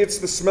 Maybe it's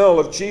the smell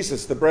of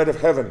Jesus, the bread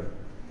of heaven,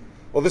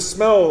 or the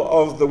smell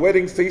of the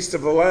wedding feast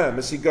of the Lamb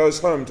as he goes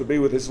home to be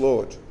with his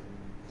Lord.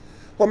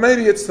 Or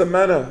maybe it's the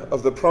manna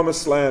of the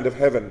promised land of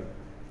heaven.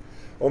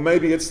 Or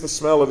maybe it's the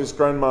smell of his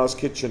grandma's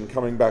kitchen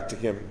coming back to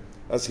him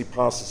as he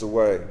passes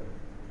away.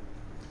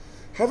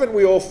 Haven't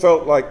we all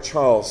felt like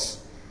Charles?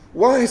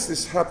 Why is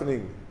this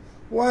happening?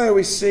 Why are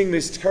we seeing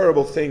these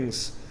terrible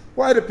things?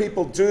 Why do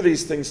people do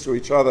these things to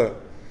each other?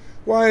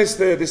 Why is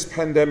there this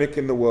pandemic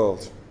in the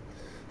world?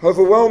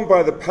 Overwhelmed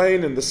by the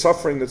pain and the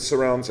suffering that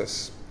surrounds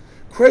us,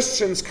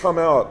 questions come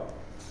out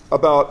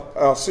about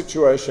our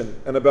situation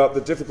and about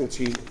the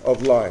difficulty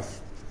of life.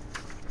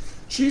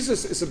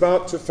 Jesus is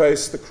about to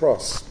face the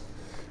cross.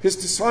 His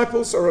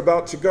disciples are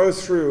about to go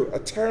through a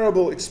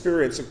terrible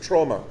experience of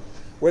trauma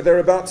where they're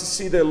about to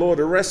see their Lord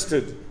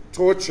arrested,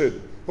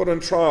 tortured, put on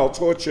trial,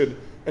 tortured,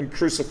 and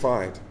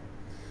crucified.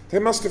 They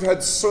must have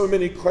had so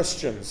many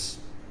questions.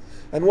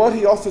 And what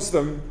he offers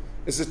them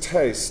is a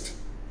taste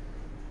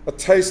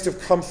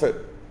of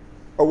comfort,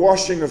 a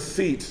washing of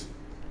feet,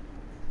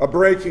 a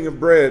breaking of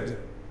bread,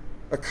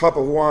 a cup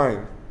of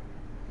wine.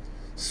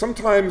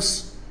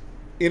 Sometimes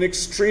in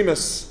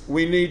extremis,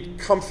 we need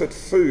comfort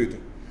food.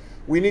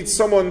 We need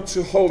someone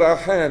to hold our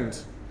hand.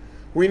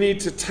 We need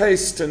to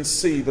taste and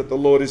see that the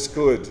Lord is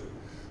good.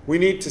 We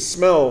need to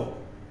smell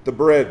the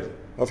bread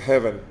of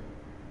heaven.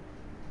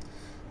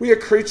 We are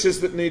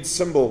creatures that need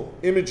symbol,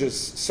 images,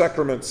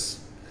 sacraments.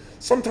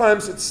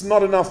 Sometimes it's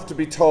not enough to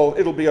be told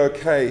it'll be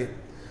okay.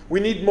 We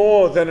need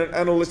more than an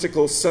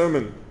analytical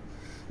sermon.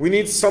 We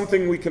need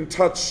something we can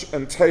touch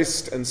and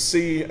taste and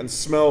see and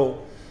smell.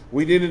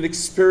 We need an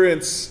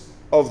experience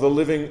of the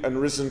living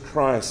and risen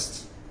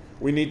Christ.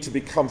 We need to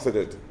be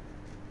comforted.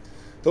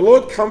 The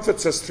Lord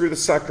comforts us through the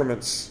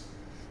sacraments,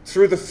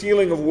 through the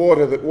feeling of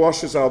water that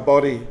washes our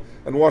body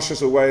and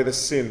washes away the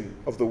sin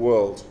of the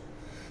world,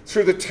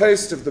 through the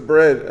taste of the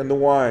bread and the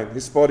wine,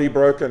 his body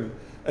broken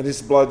and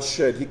his blood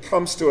shed. He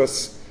comes to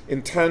us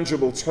in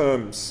tangible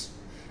terms,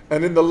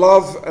 and in the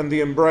love and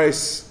the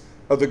embrace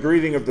of the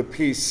greeting of the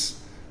peace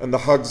and the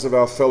hugs of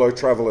our fellow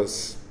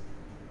travelers,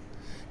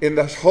 in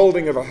the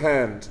holding of a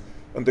hand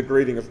and the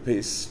greeting of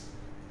peace.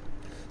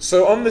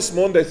 So on this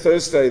Maundy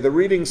Thursday, the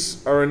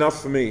readings are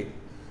enough for me.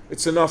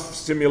 It's enough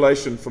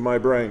stimulation for my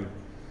brain.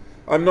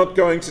 I'm not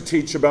going to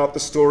teach about the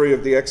story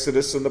of the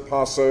Exodus and the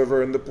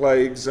Passover and the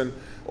plagues and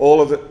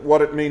all of it,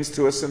 what it means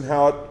to us and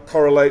how it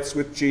correlates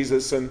with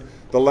Jesus and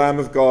the Lamb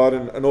of God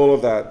and all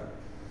of that.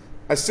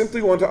 I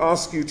simply want to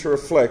ask you to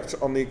reflect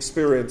on the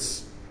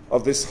experience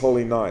of this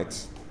holy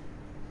night.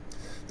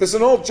 There's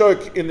an old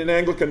joke in an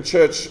Anglican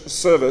church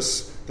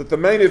service that the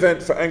main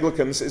event for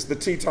Anglicans is the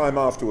tea time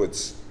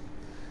afterwards.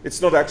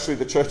 It's not actually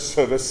the church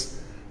service,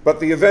 but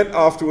the event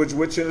afterwards,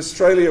 which in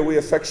Australia we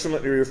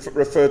affectionately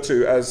refer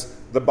to as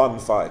the bun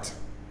fight.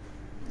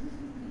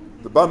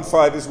 The bun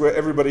fight is where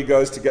everybody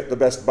goes to get the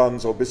best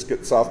buns or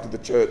biscuits after the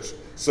church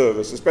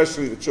service,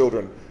 especially the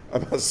children, I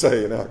must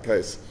say, in our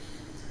case.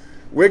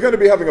 We're going to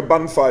be having a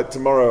bun fight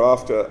tomorrow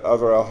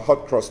over our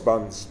hot cross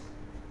buns.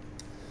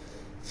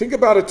 Think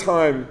about a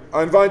time,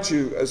 I invite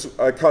you, as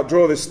I can't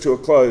draw this to a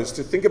close,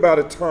 to think about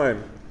a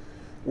time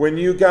when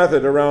you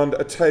gathered around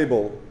a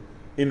table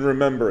in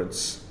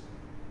remembrance.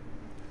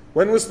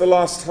 When was the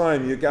last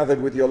time you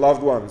gathered with your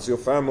loved ones, your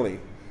family,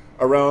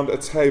 around a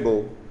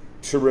table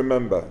to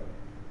remember?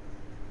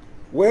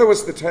 Where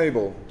was the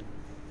table?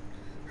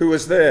 Who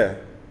was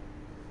there?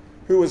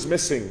 Who was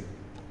missing?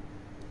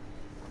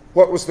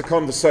 What was the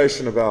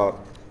conversation about?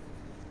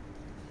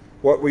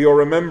 What were your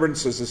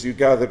remembrances as you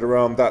gathered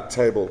around that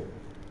table?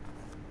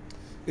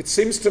 It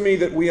seems to me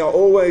that we are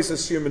always,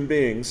 as human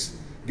beings,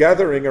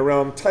 gathering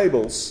around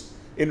tables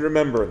in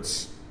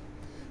remembrance.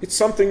 It's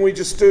something we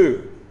just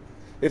do.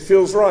 It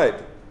feels right.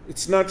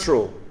 It's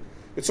natural.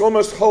 It's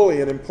almost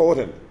holy and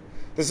important.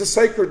 There's a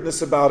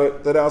sacredness about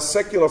it that our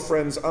secular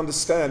friends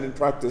understand in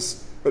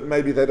practice, but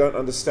maybe they don't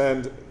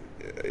understand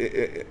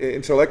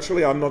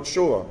intellectually, I'm not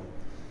sure.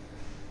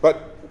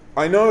 But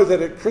I know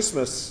that at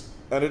Christmas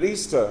and at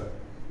Easter,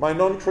 my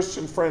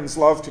non-Christian friends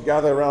love to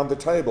gather around the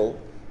table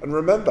and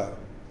remember,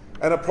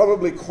 and are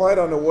probably quite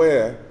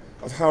unaware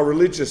of how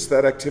religious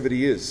that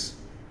activity is.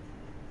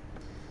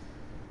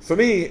 For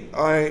me,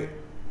 I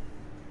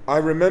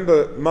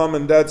remember Mum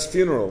and Dad's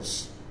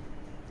funerals.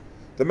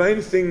 The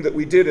main thing that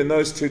we did in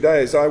those 2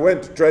 days, I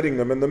went dreading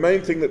them, and the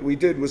main thing that we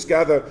did was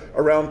gather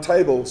around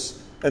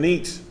tables and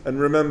eat and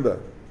remember.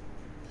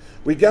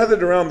 We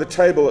gathered around the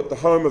table at the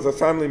home of a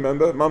family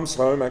member, Mum's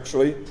home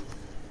actually,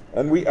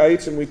 and we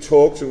ate and we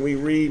talked and we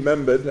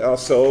remembered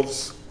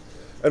ourselves.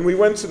 And we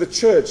went to the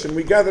church and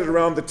we gathered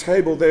around the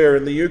table there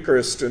in the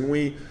Eucharist and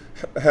we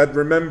had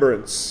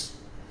remembrance.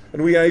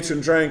 And we ate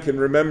and drank in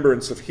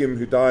remembrance of him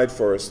who died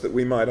for us, that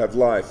we might have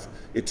life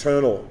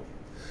eternal.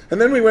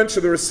 And then we went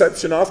to the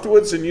reception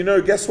afterwards, and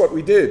guess what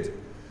we did?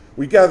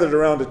 We gathered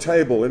around a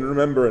table in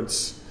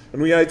remembrance,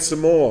 and we ate some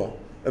more,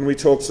 and we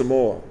talked some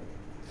more.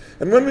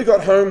 And when we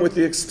got home with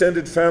the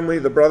extended family,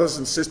 the brothers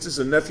and sisters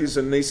and nephews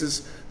and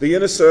nieces, the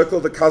inner circle,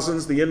 the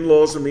cousins, the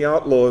in-laws and the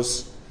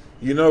outlaws,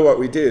 you know what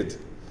we did.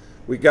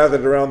 We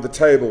gathered around the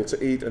table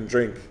to eat and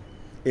drink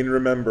in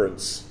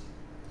remembrance.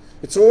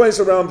 It's always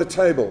around the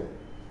table,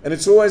 and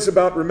it's always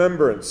about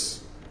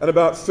remembrance and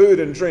about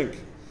food and drink.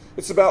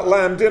 It's about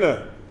lamb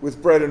dinner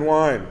with bread and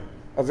wine,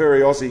 a very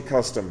Aussie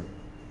custom.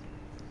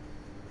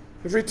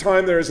 Every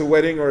time there is a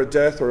wedding or a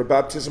death or a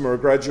baptism or a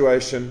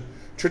graduation,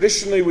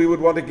 traditionally we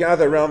would want to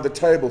gather around the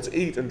table to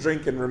eat and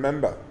drink and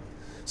remember.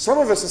 Some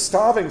of us are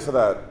starving for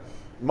that.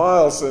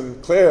 Miles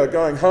and Claire are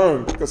going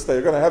home because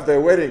they're going to have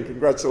their wedding,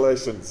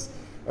 congratulations.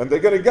 And they're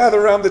going to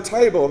gather around the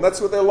table, and that's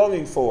what they're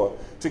longing for,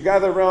 to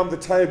gather around the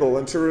table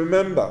and to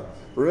remember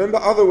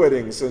other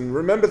weddings and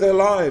remember their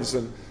lives.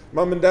 And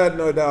Mum and Dad,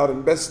 no doubt,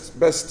 and best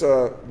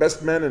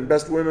men and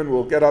best women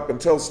will get up and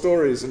tell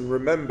stories and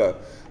remember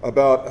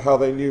about how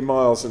they knew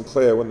Miles and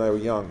Claire when they were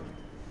young.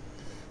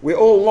 We're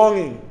all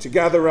longing to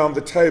gather around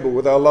the table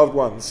with our loved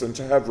ones and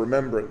to have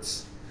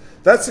remembrance.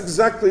 That's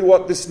exactly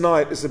what this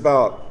night is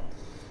about.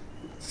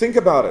 Think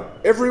about it.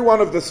 Every one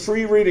of the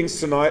 3 readings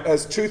tonight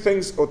has 2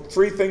 things or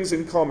 3 things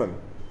in common.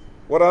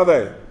 What are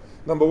they?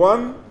 Number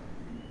 1,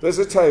 there's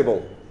a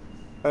table.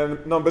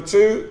 And number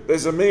 2,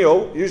 there's a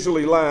meal,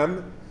 usually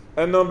lamb.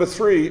 And number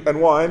 3,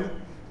 and wine,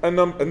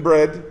 and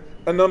bread.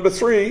 And number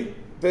 3,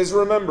 there's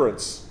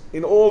remembrance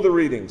in all the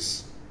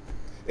readings.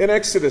 In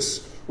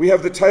Exodus, we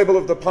have the table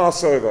of the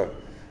Passover,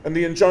 and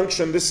the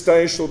injunction, this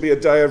day shall be a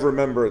day of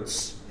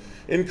remembrance.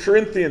 In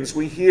Corinthians,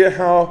 we hear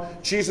how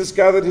Jesus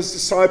gathered his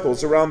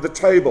disciples around the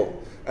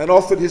table and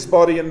offered his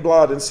body and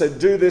blood and said,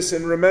 do this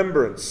in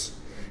remembrance.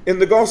 In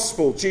the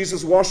gospel,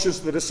 Jesus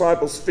washes the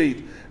disciples'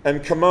 feet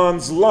and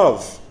commands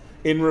love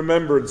in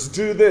remembrance.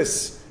 Do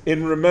this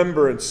in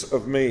remembrance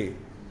of me.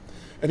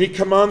 And he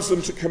commands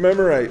them to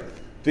commemorate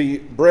the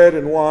bread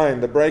and wine,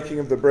 the breaking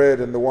of the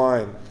bread and the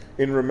wine,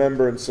 in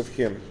remembrance of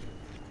him.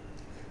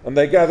 And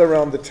they gather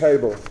around the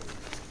table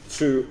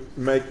to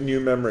make new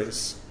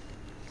memories.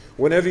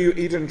 Whenever you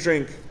eat and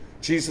drink,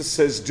 Jesus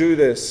says, do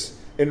this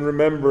in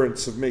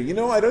remembrance of me.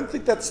 I don't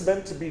think that's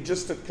meant to be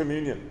just at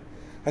communion.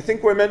 I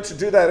think we're meant to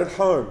do that at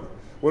home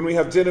when we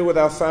have dinner with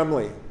our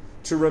family,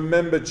 to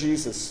remember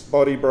Jesus,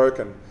 body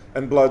broken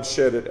and blood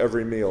shed at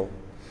every meal.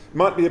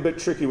 Might be a bit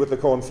tricky with the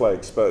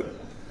cornflakes, but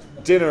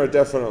dinner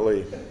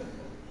definitely.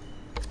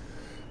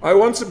 I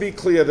want to be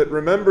clear that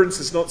remembrance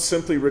is not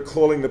simply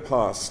recalling the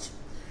past.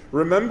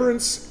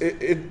 Remembrance,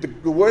 the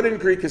word in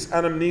Greek is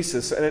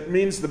anamnesis, and it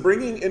means the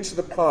bringing into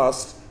the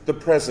past the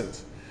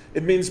present.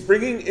 It means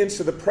bringing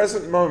into the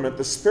present moment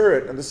the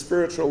spirit and the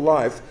spiritual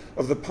life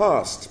of the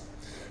past.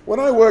 When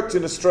I worked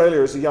in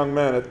Australia as a young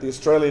man at the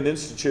Australian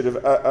Institute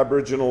of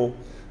Aboriginal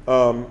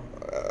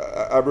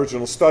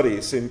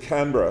Studies in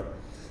Canberra,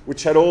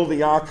 which had all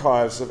the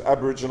archives of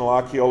Aboriginal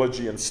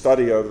archaeology and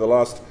study over the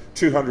last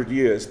 200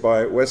 years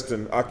by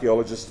Western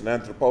archaeologists and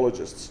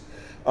anthropologists,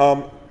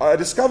 I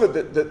discovered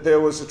that there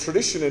was a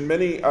tradition in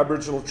many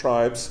Aboriginal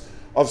tribes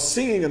of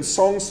singing and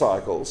song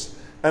cycles,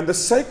 and the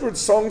sacred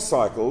song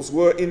cycles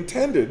were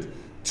intended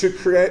to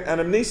create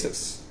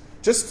anamnesis.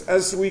 Just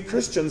as we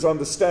Christians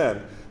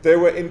understand, they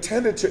were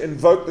intended to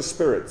invoke the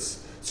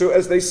spirits. So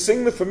as they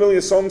sing the familiar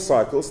song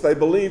cycles, they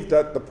believed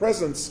that the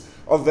presence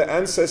of the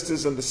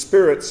ancestors and the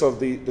spirits of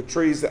the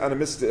trees, the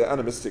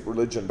animistic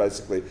religion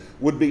basically,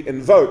 would be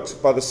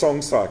invoked by the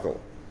song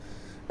cycle.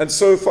 And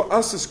so for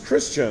us as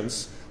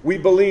Christians, we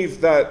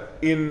believe that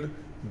in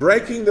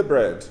breaking the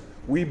bread,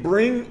 we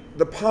bring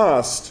the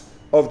past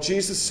of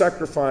Jesus'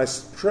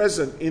 sacrifice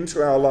present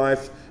into our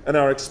life and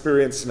our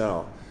experience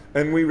now.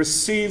 And we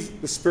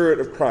receive the Spirit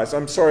of Christ.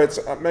 I'm sorry,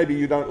 maybe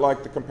you don't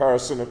like the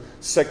comparison of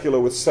secular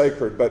with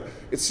sacred, but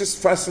it's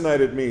just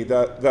fascinated me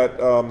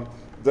that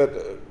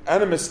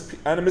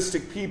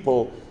animistic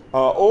people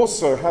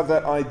also have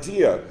that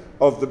idea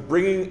of the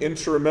bringing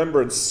into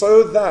remembrance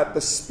so that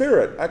the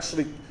Spirit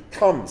actually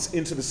comes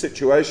into the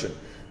situation.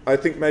 I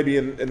think maybe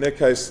in that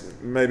case,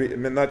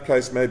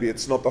 maybe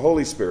it's not the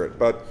Holy Spirit,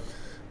 but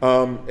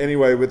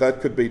anyway,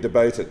 that could be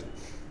debated.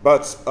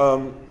 But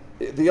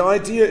the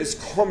idea is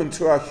common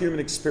to our human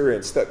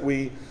experience, that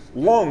we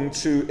long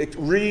to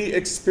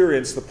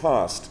re-experience the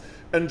past.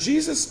 And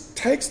Jesus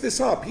takes this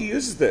up. He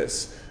uses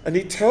this. And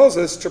he tells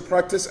us to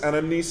practice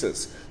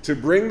anamnesis, to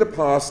bring the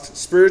past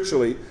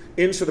spiritually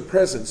into the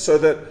present, so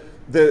that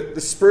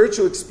the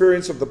spiritual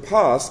experience of the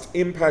past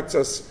impacts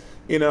us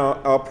in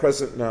our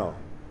present now.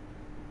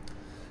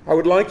 I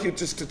would like you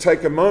just to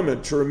take a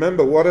moment to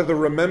remember, what are the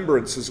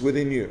remembrances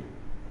within you?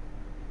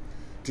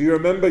 Do you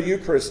remember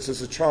Eucharist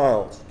as a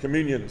child,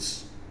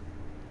 communions?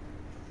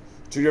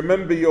 Do you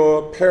remember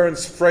your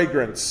parents'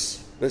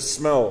 fragrance, their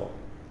smell?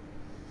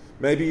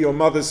 Maybe your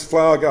mother's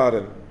flower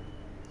garden,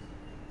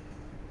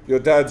 your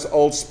dad's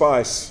Old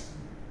Spice.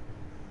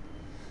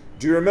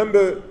 Do you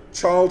remember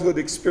childhood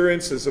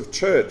experiences of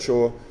church,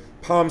 or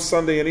Palm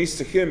Sunday and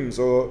Easter hymns,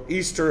 or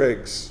Easter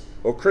eggs,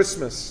 or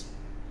Christmas?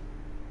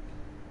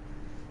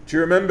 Do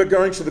you remember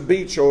going to the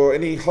beach or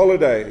any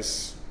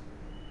holidays?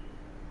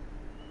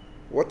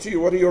 What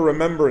are your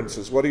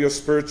remembrances? What are your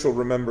spiritual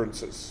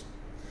remembrances?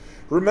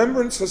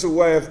 Remembrance is a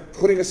way of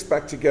putting us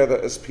back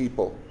together as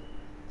people.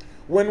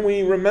 When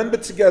we remember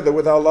together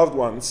with our loved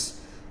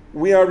ones,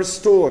 we are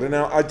restored and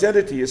our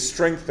identity is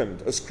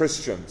strengthened as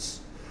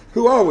Christians.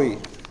 Who are we?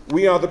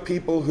 We are the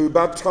people who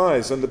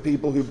baptize and the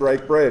people who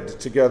break bread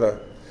together.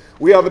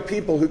 We are the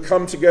people who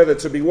come together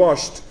to be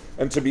washed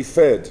and to be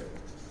fed.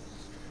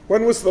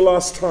 When was the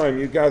last time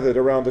you gathered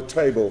around a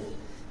table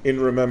in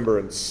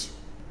remembrance?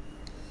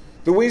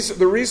 The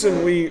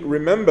reason we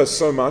remember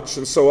so much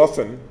and so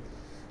often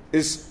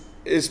is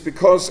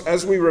because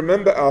as we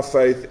remember our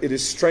faith, it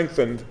is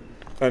strengthened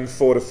and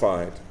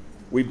fortified.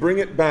 We bring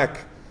it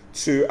back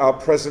to our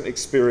present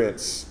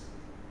experience.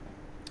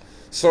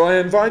 So I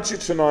invite you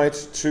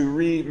tonight to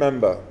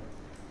remember,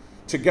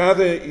 to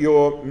gather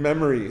your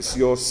memories,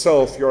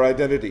 yourself, your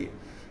identity,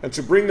 and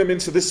to bring them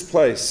into this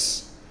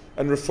place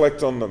and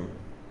reflect on them.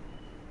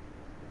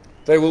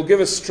 They will give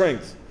us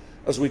strength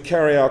as we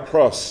carry our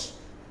cross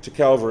to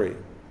Calvary,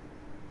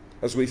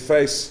 as we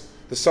face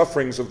the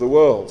sufferings of the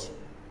world.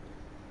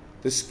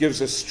 This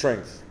gives us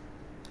strength.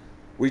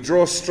 We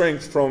draw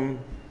strength from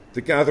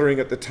the gathering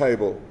at the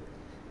table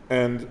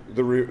and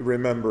the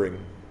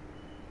remembering.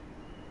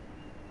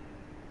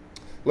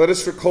 Let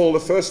us recall the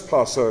first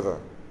Passover,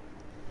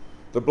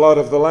 the blood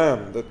of the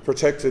Lamb that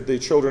protected the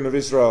children of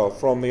Israel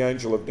from the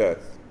angel of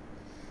death.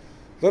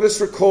 Let us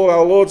recall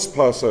our Lord's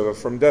Passover,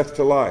 from death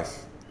to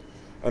life,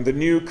 and the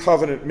new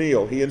covenant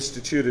meal he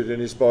instituted in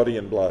his body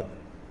and blood.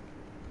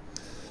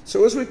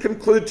 So as we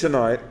conclude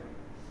tonight,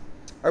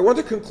 I want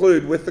to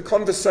conclude with the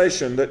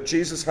conversation that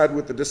Jesus had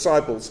with the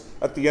disciples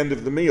at the end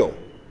of the meal.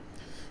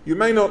 You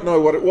may not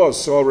know what it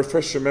was, so I'll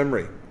refresh your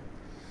memory.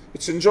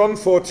 It's in John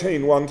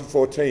 14,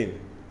 1-14.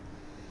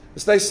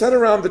 As they sat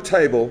around the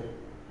table,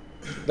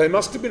 they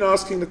must have been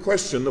asking the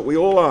question that we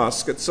all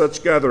ask at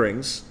such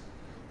gatherings.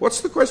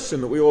 What's the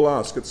question that we all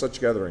ask at such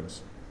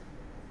gatherings?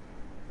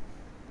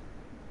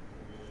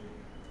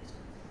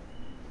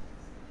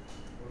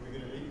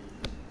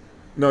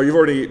 No, you've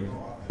already eaten.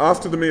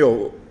 After the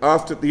meal,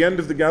 after the end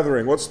of the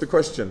gathering, what's the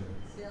question?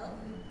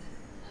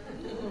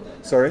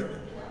 Sorry?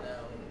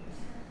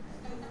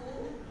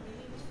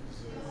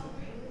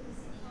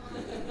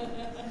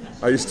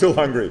 Are you still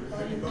hungry?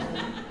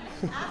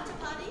 After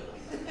party?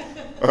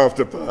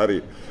 After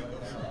party.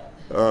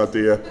 Oh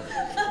dear.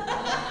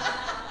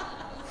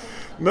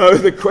 No,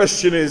 the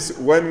question is,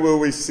 when will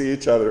we see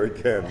each other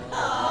again?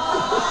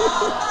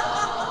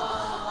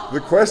 The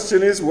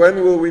question is,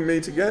 when will we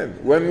meet again?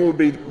 When will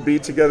we be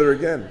together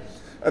again?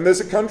 And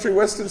there's a country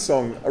western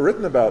song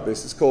written about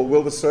this. It's called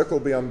Will the Circle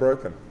Be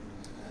Unbroken?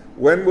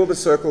 When will the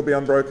circle be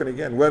unbroken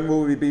again? When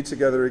will we be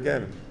together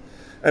again?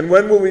 And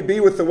when will we be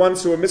with the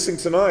ones who are missing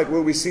tonight?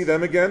 Will we see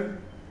them again?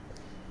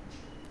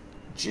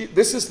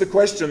 This is the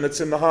question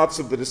that's in the hearts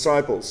of the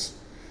disciples.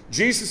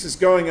 Jesus is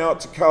going out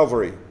to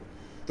Calvary.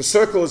 The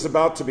circle is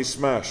about to be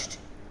smashed.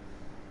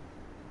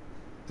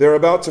 They're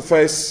about to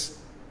face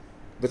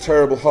the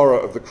terrible horror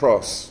of the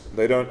cross.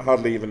 They don't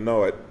hardly even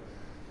know it.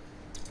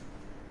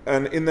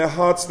 And in their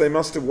hearts they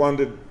must have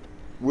wondered,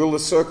 will the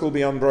circle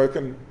be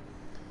unbroken?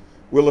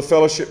 Will the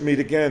fellowship meet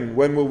again?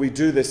 When will we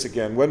do this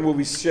again? When will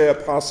we share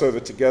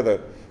Passover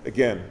together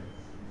again?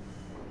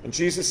 And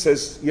Jesus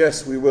says,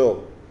 yes, we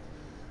will.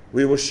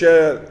 We will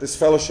share this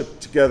fellowship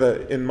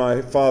together in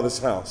my Father's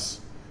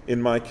house,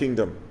 in my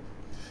kingdom.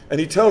 And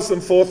he tells them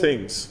 4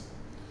 things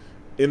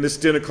in this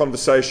dinner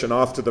conversation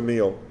after the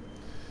meal.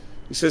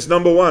 He says,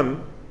 number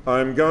 1,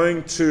 I'm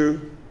going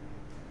to,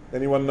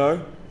 anyone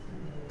know?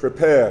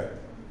 Prepare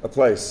a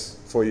place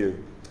for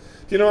you.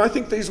 You know, I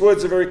think these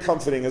words are very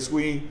comforting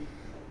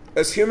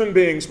as human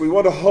beings, we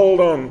want to hold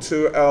on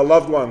to our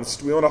loved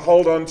ones. We want to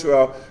hold on to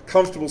our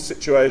comfortable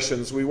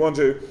situations. We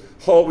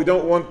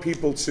don't want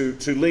people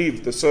to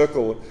leave the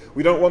circle.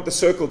 We don't want the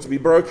circle to be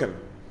broken.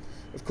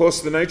 Of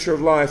course, the nature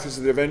of life is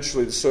that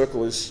eventually the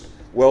circle is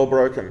well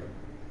broken.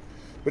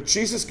 But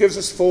Jesus gives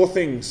us 4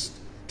 things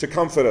to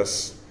comfort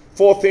us.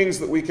 4 things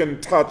that we can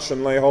touch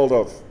and lay hold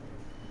of.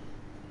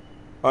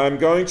 I am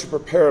going to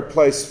prepare a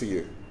place for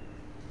you.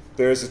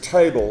 There is a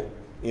table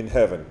in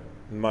heaven,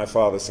 in my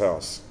Father's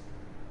house.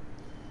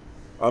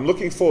 I'm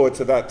looking forward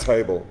to that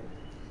table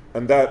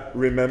and that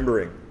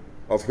remembering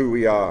of who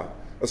we are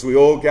as we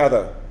all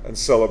gather and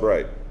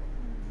celebrate.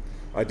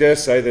 I dare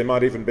say there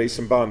might even be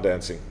some barn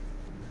dancing.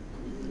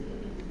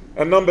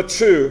 And number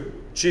 2,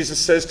 Jesus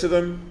says to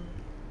them,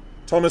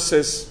 Thomas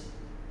says,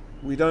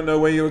 we don't know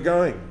where you are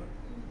going.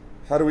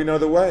 How do we know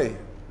the way?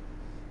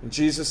 And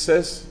Jesus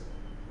says,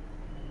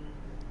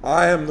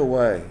 I am the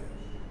way.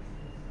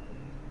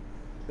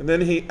 And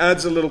then he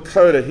adds a little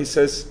coda. He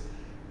says,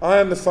 I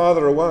and the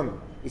Father are one.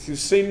 If you've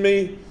seen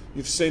me,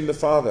 you've seen the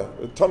Father.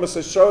 And Thomas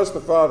says, show us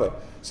the Father.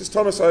 He says,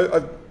 Thomas,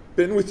 I've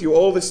been with you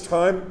all this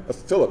time.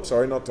 Philip,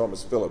 sorry, not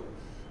Thomas, Philip.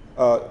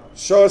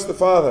 Show us the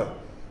Father.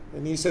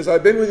 And he says,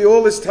 I've been with you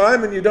all this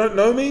time and you don't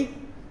know me?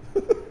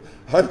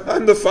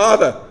 I'm the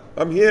Father.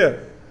 I'm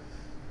here.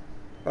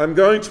 I'm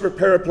going to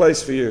prepare a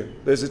place for you.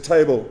 There's a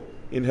table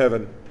in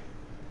heaven.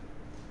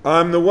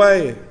 I'm the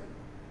way,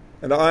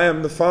 and I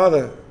am the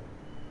Father.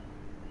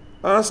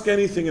 Ask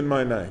anything in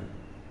my name,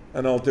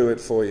 and I'll do it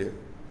for you.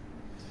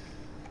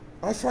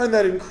 I find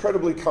that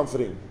incredibly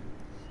comforting.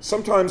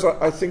 Sometimes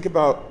I think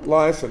about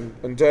life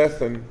and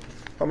death and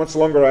how much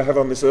longer I have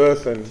on this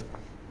earth and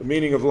the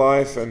meaning of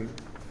life, and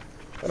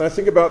I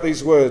think about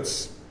these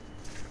words,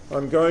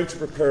 I'm going to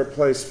prepare a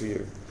place for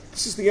you.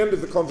 This is the end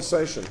of the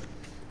conversation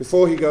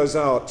before he goes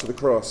out to the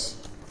cross.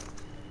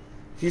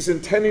 He's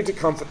intending to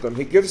comfort them.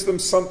 He gives them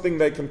something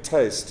they can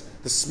taste,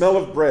 the smell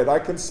of bread. I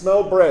can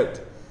smell bread.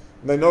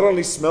 And they not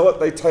only smell it,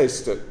 they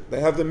taste it. They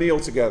have the meal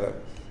together.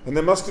 And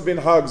there must have been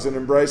hugs and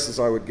embraces,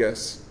 I would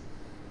guess.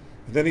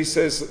 And then he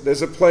says,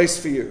 there's a place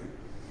for you.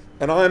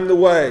 And I'm the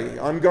way.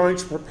 I'm going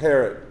to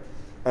prepare it.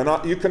 And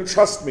you can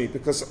trust me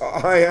because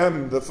I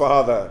am the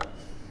Father.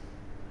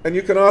 And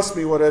you can ask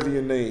me whatever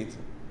you need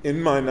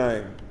in my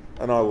name,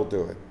 and I will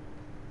do it.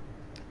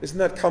 Isn't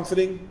that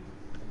comforting?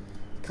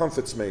 It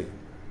comforts me.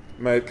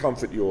 May it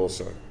comfort you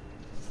also.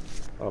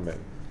 Amen.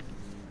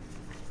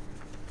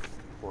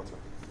 Water.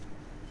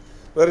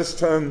 Let us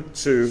turn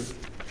to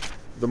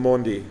the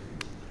MAUNDY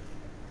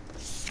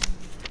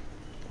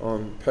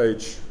on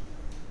page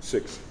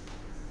 6.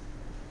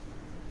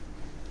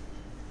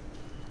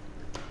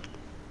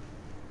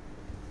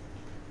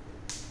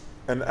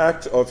 An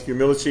act of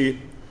humility,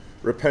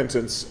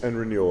 repentance, and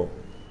renewal.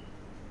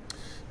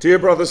 Dear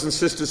brothers and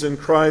sisters in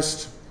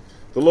Christ,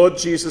 the Lord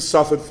Jesus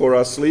suffered for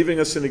us, leaving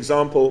us an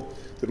example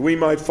that we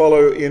might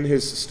follow in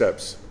his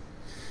steps.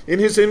 In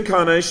his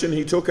incarnation,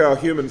 he took our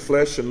human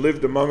flesh and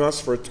lived among us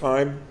for a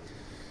time.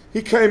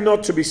 He came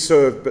not to be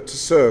served, but to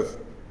serve,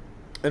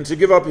 and to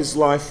give up his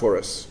life for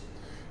us.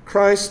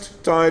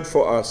 Christ died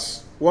for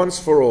us, once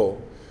for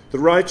all, the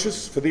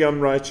righteous for the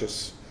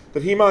unrighteous,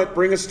 that he might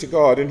bring us to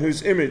God, in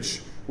whose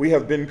image we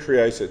have been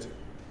created.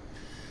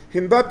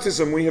 In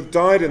baptism, we have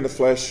died in the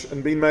flesh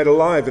and been made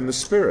alive in the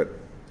Spirit.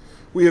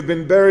 We have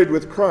been buried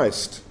with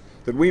Christ,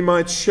 that we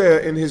might share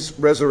in his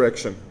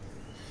resurrection.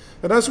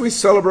 And as we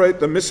celebrate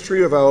the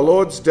mystery of our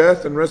Lord's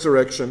death and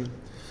resurrection,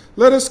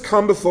 let us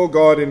come before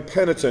God in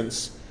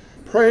penitence,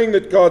 praying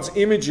that God's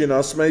image in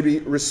us may be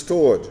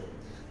restored,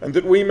 and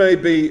that we may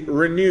be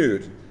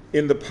renewed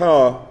in the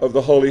power of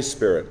the Holy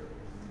Spirit.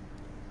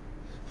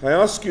 I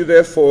ask you,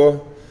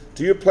 therefore,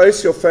 do you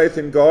place your faith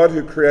in God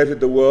who created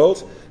the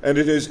world, and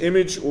in whose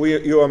image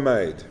you are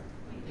made?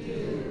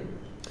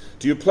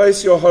 Do you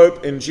place your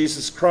hope in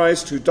Jesus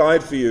Christ, who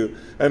died for you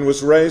and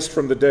was raised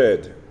from the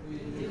dead?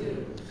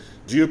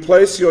 Do you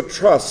place your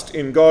trust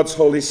in God's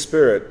Holy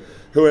Spirit,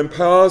 who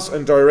empowers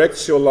and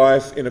directs your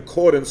life in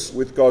accordance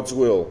with God's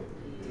will?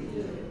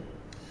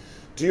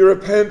 Do you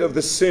repent of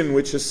the sin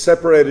which has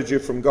separated you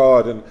from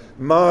God and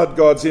marred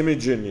God's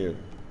image in you?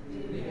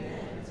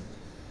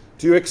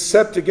 Do you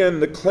accept again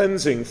the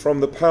cleansing from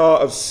the power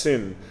of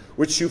sin,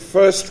 which you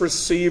first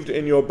received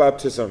in your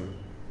baptism?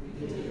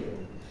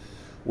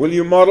 Will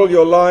you model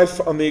your life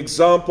on the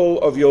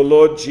example of your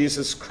Lord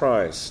Jesus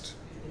Christ?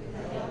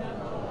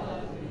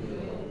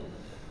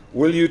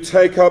 Will you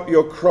take up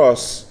your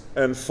cross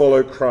and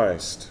follow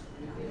Christ?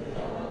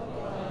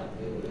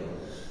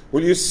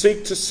 Will you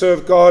seek to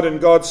serve God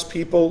and God's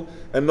people,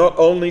 and not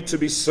only to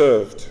be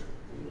served?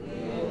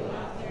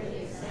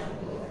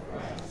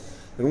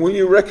 And will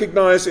you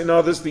recognize in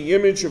others the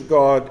image of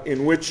God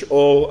in which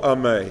all are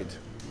made?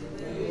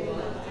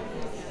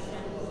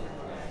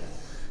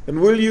 And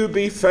will you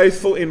be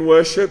faithful in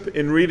worship,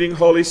 in reading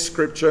Holy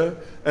Scripture,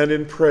 and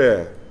in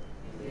prayer?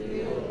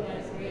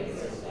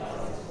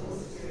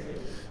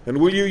 And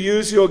will you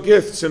use your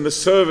gifts in the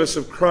service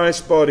of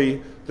Christ's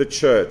body, the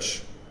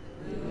church?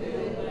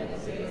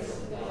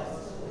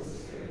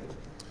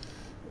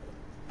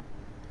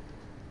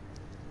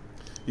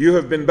 You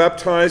have been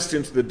baptized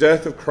into the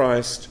death of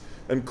Christ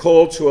and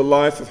called to a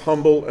life of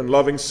humble and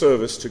loving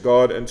service to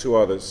God and to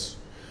others.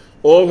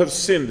 All have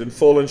sinned and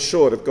fallen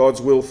short of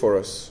God's will for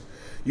us.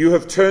 You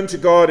have turned to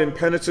God in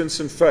penitence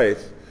and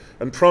faith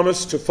and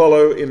promised to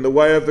follow in the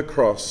way of the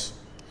cross.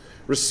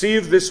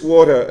 Receive this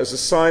water as a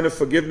sign of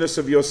forgiveness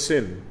of your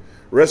sin,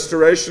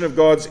 restoration of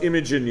God's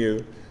image in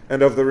you,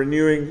 and of the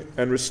renewing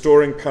and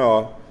restoring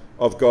power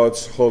of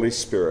God's Holy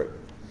Spirit.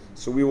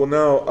 So we will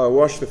now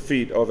wash the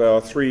feet of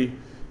our 3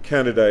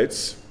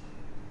 candidates.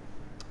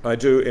 I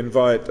do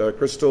invite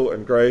Crystal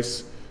and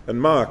Grace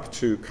and Mark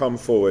to come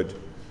forward,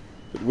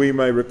 that we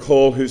may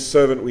recall whose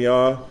servant we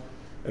are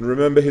and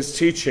remember his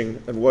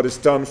teaching, and what is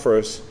done for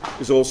us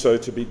is also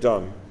to be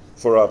done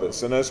for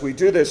others. And as we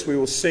do this, we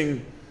will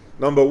sing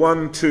number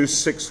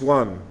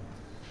 1261,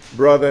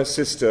 Brother,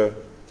 Sister,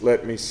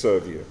 Let Me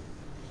Serve You.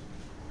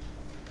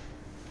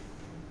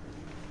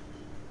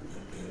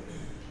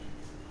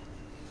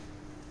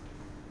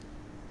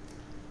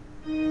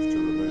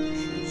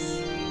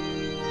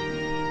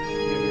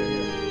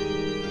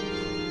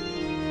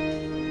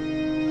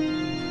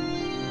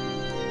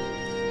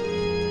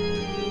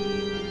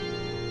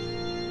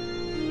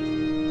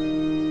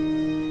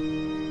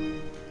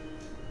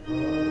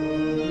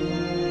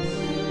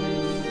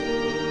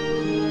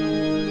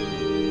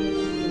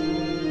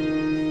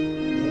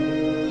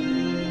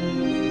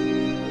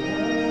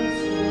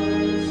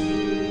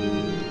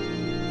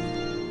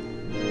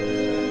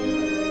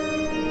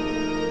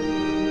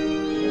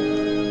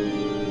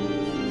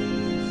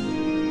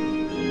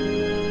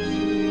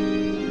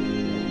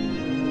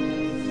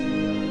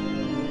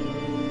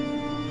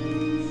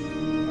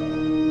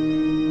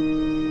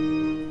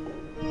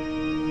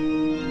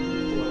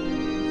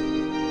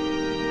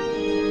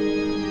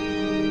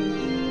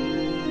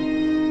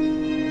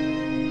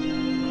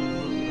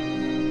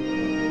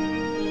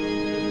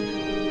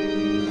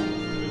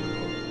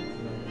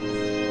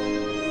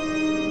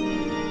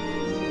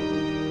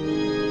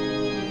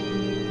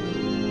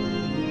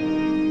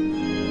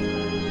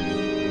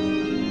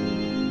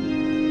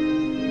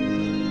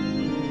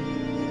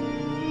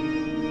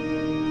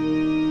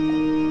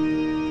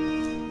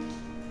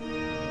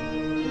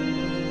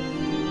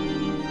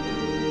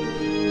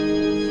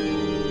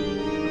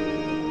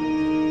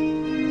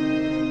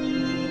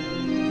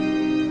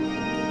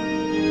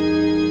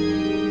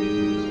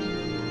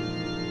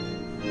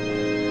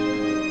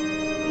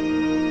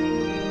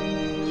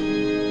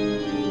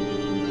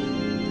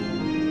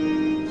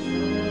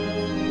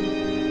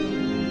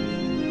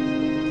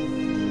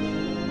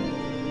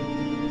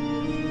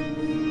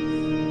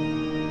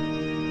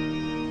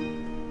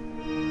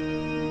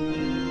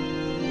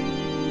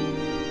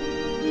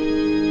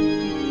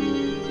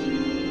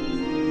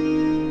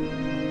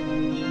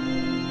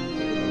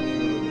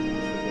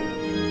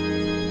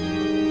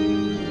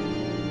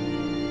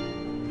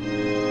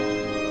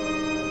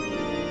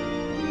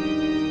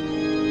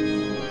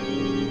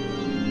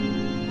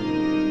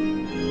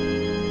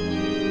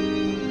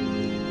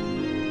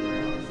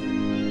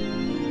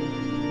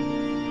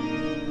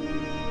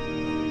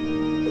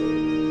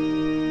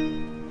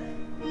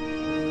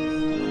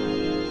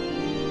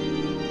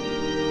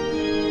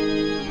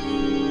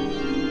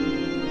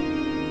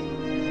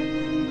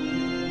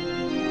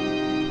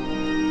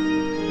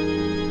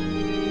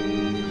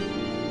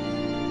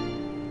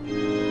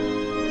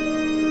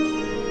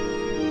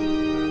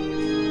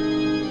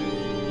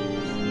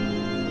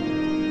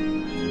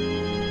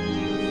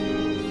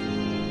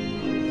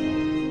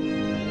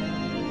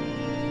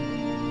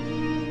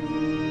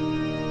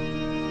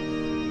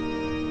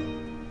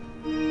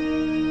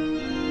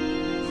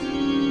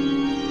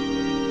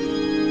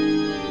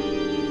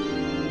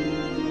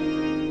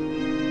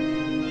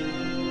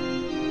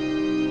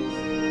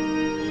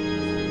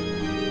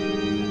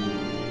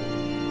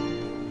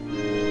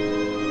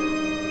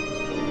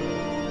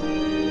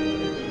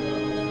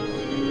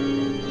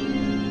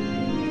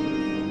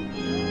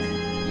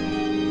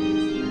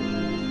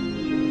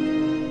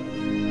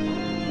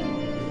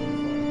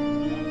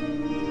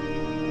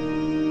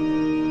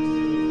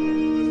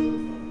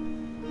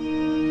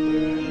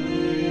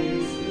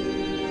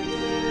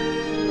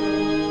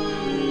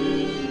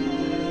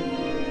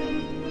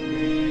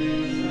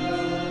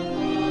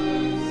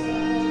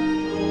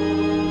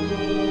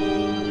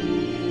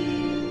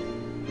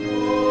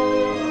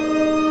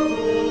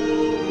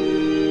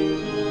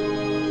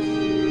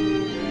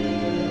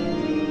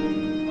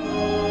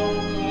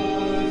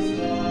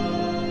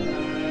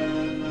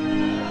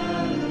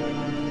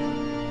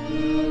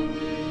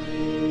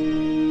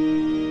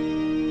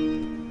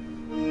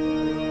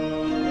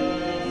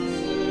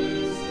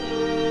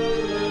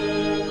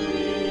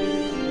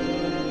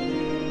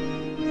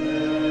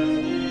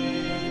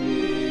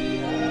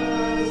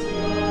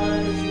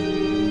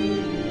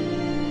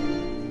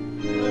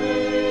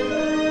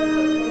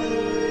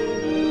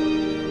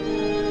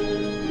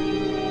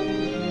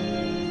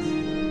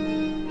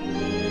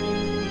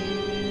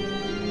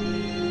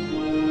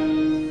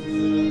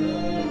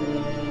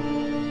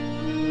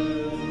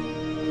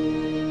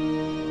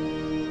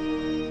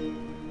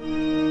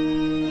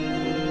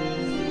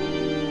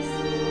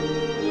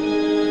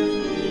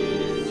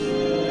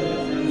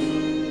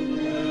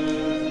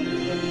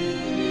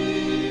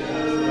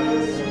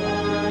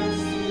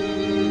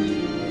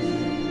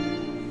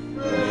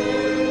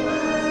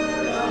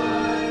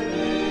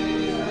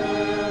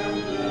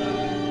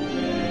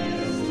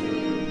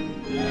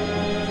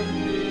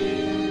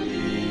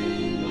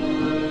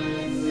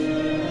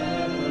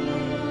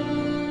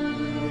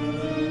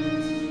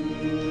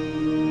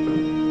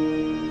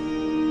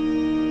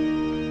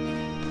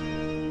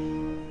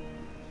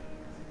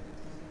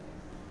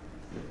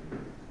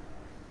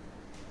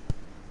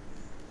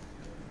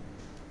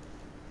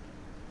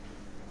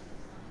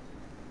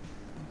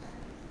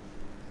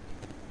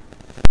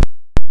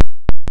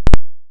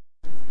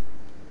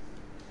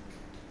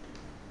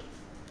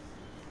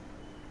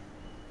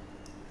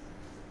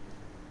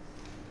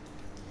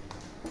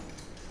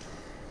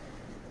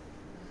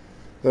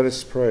 Let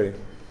us pray.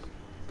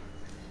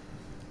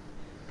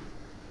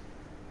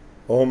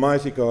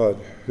 Almighty God,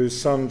 whose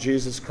Son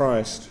Jesus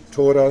Christ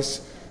taught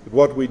us that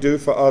what we do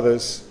for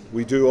others,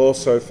 we do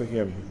also for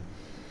him.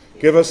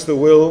 Give us the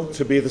will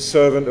to be the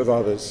servant of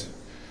others,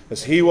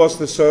 as he was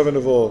the servant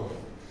of all,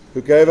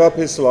 who gave up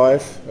his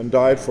life and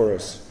died for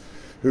us,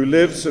 who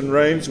lives and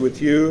reigns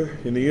with you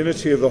in the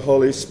unity of the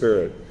Holy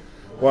Spirit,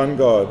 one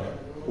God,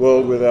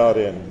 world without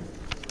end.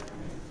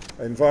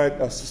 I invite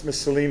us, Miss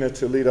Selina,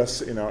 to lead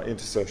us in our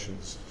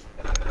intercessions.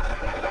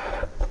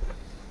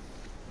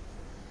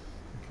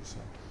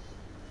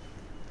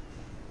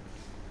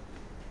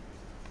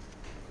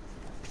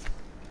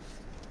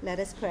 Let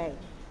us pray.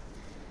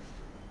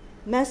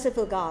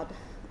 Merciful God,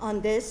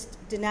 on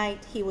the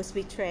night he was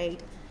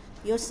betrayed,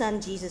 your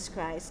Son Jesus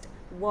Christ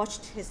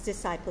washed his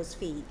disciples'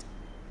 feet.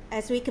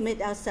 As we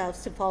commit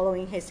ourselves to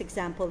following his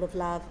example of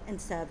love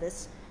and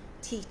service,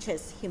 teach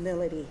us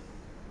humility.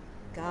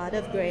 God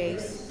of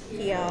grace,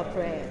 hear our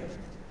prayer.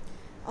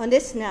 On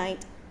this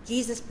night,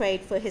 Jesus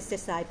prayed for his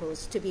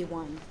disciples to be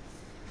one.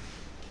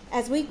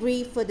 As we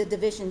grieve for the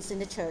divisions in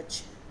the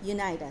church,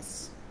 unite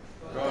us.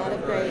 God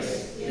of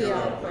grace, hear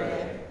our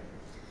prayer.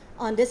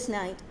 On this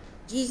night,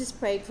 Jesus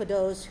prayed for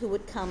those who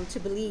would come to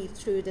believe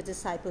through the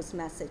disciples'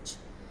 message.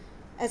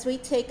 As we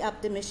take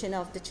up the mission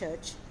of the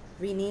church,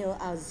 renew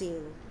our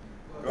zeal.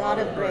 God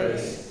of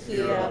grace,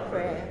 hear our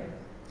prayer.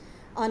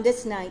 On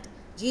this night,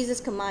 Jesus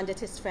commanded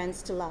his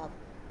friends to love,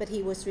 but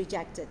he was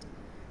rejected.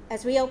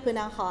 As we open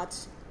our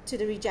hearts to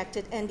the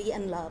rejected and the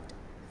unloved,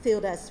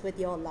 fill us with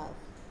your love.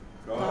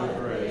 God of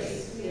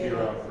grace, hear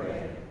our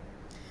prayer.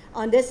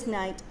 On this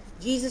night,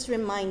 Jesus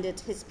reminded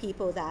his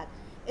people that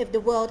if the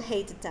world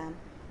hated them,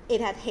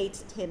 it had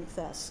hated him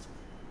first.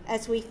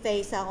 As we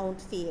face our own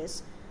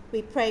fears,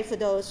 we pray for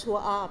those who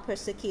are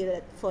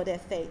persecuted for their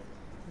faith.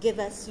 Give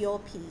us your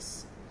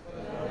peace.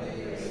 God of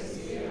grace,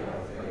 hear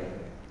our prayer.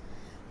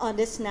 On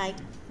this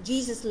night,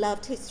 Jesus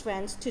loved his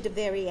friends to the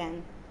very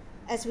end.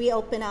 As we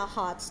open our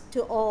hearts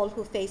to all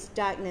who face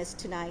darkness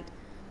tonight,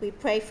 we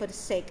pray for the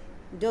sick,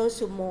 those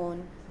who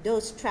mourn,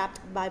 those trapped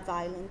by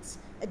violence,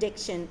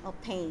 addiction, or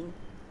pain.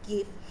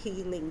 Give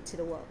healing to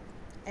the world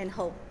and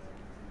hope.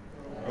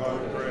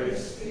 God of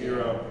grace,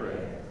 hear our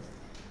prayer.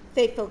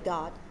 Faithful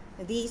God,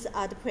 these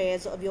are the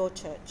prayers of your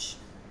church.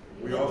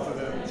 We offer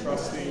them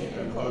trusting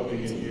and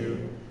hoping in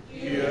you.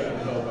 Hear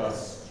and help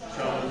us,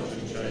 challenge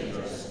and change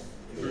us,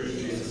 through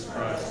Jesus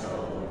Christ our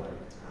Lord.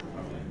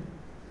 Amen.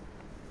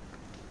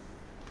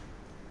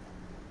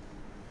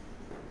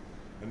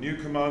 A new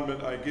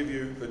commandment I give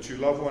you, that you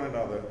love one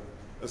another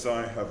as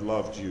I have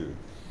loved you.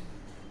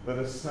 Let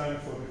us stand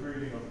for the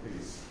greeting of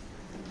peace.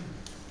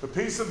 The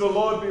peace of the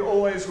Lord be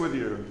always with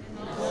you.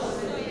 And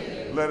also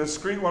with you. Let us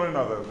greet one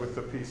another with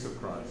the peace of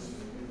Christ.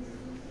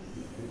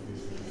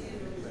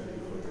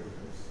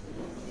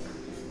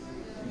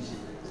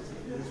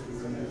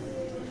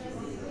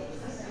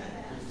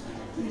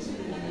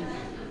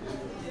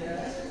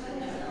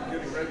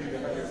 Getting ready to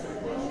have your food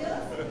washed.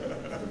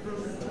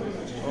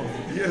 Oh,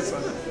 yes,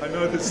 I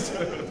noticed.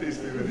 Peace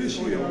be with you.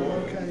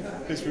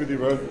 Peace be with you,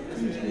 bro.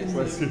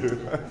 Bless you.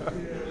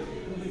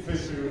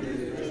 Peace be with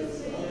you.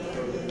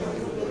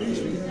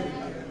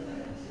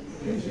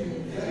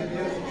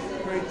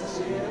 Great to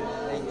see you.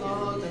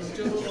 Oh, that's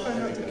just try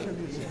not to kill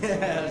yourself.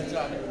 Yeah, I'm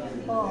trying.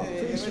 Oh,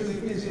 please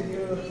visit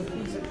you.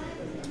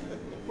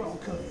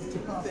 Welcome to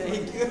our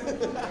Thank you.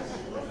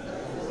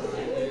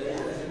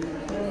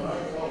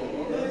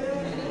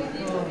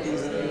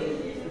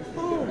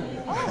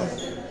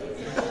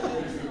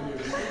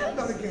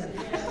 Not again.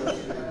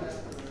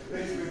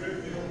 Peace be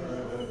with you.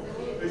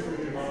 Peace be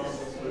with you, Mom.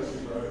 Bless you,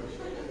 bro.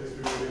 Peace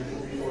be with you.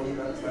 Before you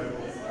that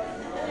table.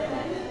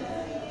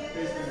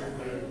 Peace be with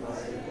you.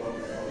 Bless you.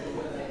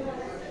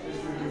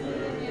 Peace be with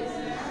you.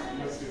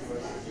 Bless you.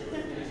 Bless you.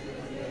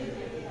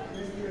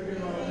 Peace be with you,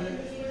 Mom.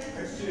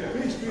 Next year.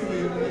 Peace be with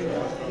you.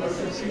 Nice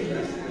to see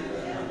you.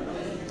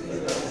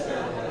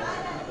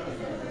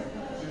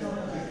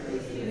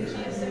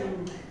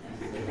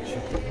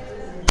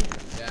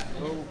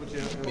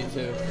 Me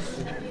too.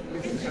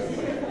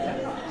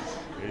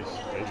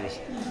 Dangerous.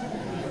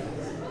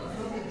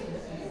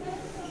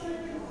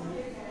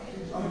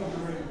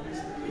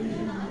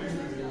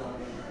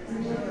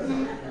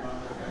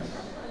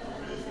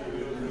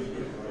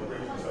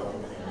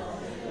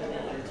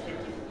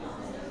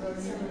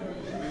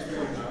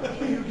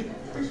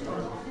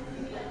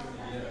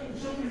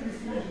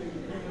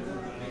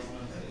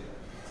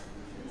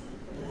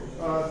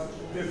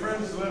 Dear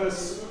friends, let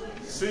us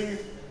sing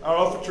our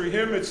offertory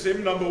hymn. It's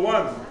hymn number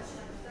 1.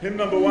 Hymn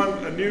number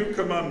 1, A New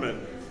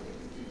Commandment.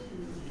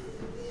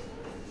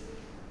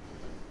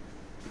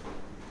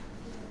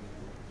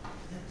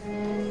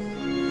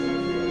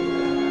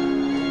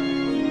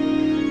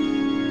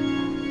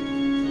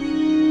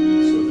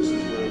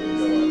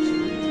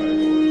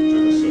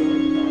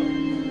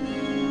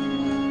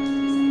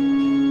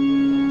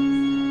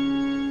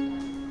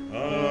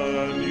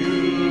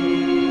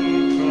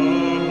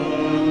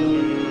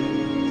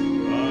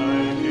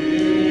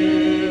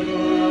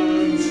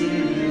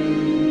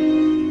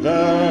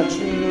 That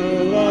you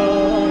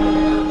love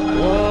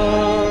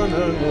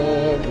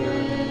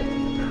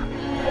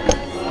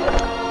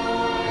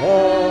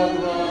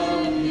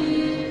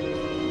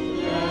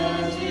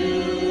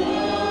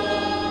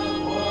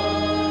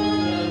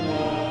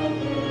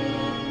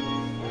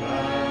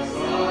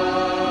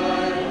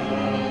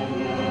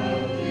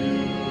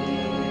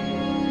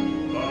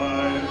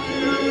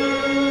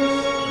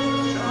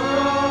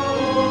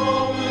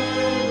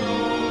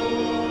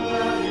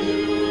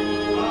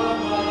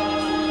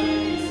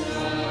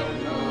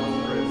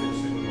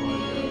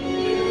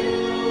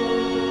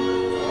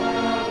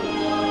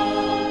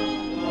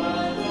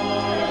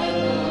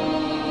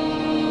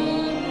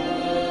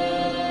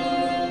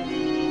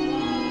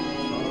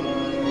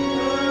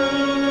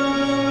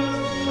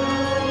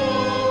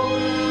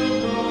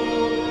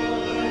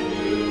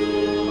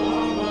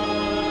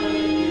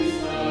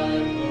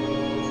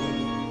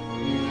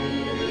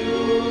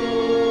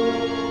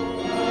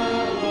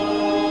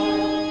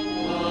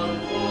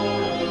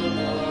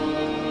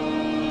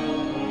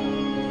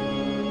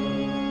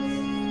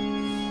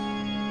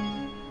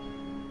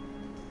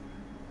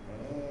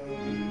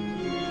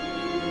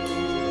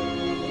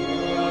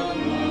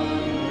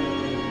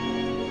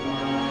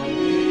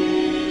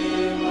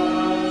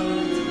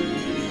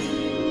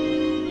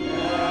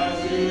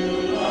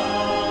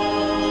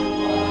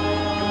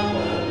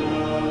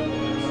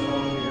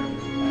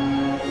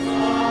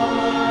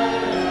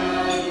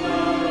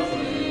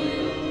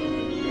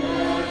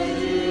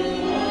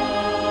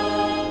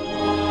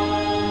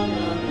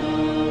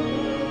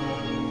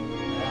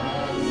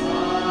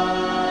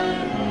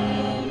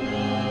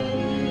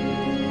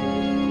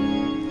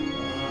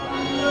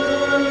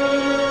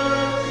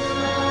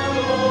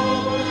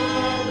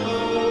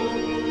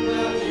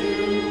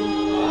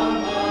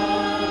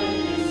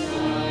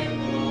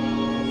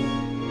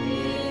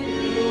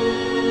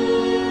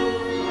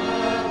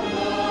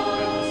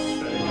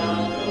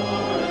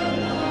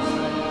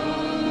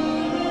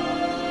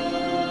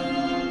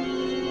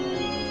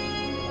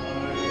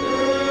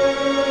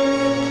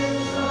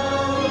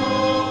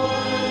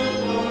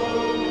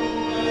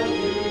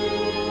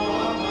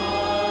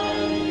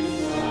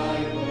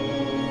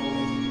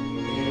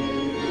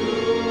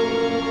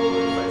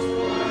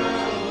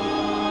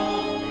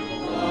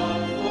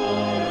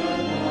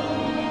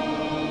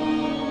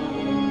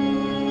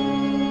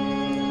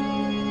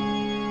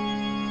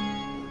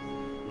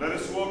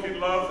walk in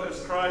love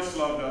as Christ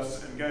loved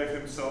us and gave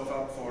himself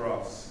up for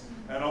us,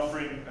 an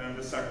offering and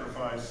a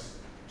sacrifice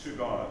to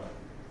God.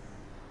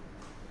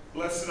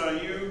 Blessed are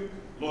you,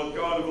 Lord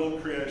God of all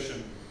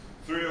creation.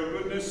 Through your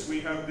goodness we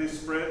have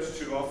this bread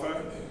to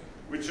offer,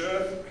 which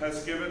earth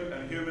has given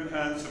and human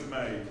hands have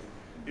made.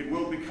 It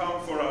will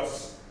become for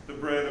us the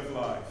bread of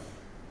life.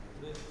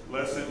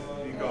 Blessed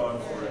be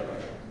God forever.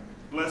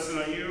 Blessed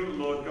are you,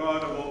 Lord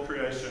God of all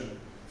creation.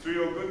 Through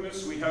your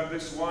goodness we have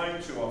this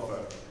wine to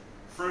offer,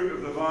 fruit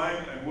of the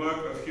vine and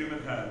work of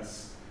human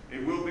hands.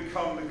 It will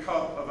become the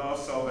cup of our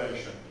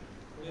salvation.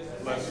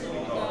 Blessed be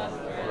God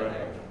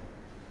forever.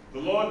 The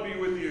Lord be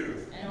with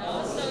you. And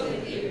also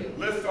with you.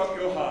 Lift up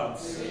your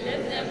hearts. We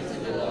lift them to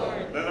the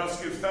Lord. Let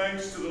us give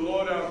thanks to the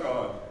Lord our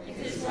God. It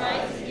is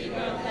right to give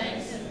our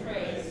thanks and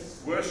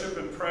praise. Worship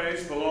and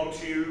praise belong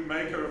to you,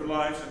 maker of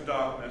light and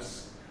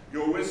darkness.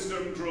 Your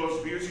wisdom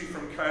draws beauty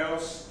from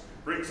chaos,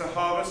 brings a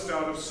harvest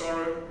out of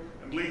sorrow,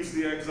 and leads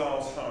the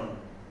exiles home.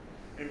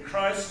 In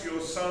Christ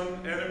your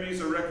Son, enemies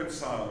are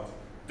reconciled,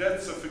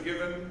 debts are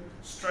forgiven,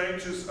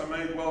 strangers are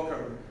made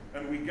welcome,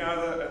 and we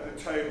gather at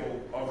the table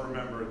of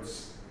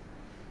remembrance.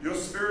 Your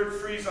Spirit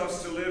frees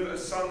us to live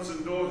as sons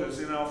and daughters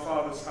in our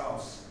Father's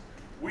house.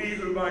 We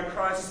who by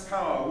Christ's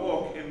power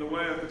walk in the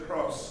way of the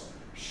cross,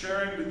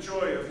 sharing the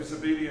joy of his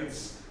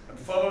obedience and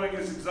following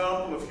his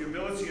example of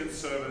humility and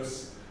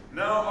service,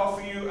 now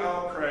offer you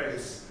our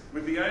praise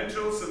with the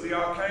angels and the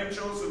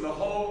archangels and the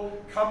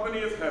whole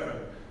company of heaven,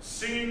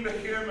 singing the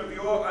hymn of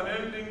your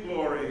unending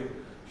glory.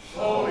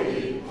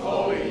 Holy,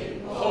 holy,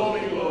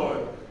 holy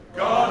Lord,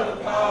 God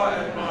of power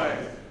and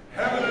might,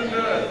 heaven and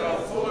earth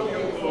are full of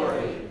your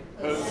glory.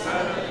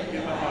 Hosanna in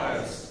the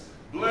highest.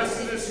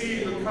 Blessed is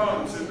he who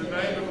comes in the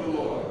name of the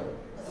Lord.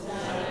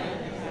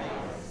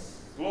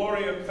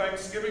 Glory and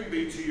thanksgiving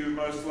be to you,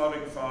 most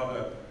loving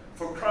Father,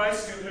 for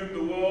Christ in whom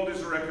the world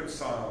is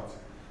reconciled.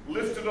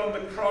 Lifted on the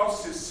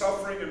cross, his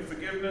suffering and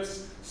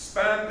forgiveness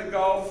spanned the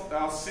gulf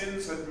our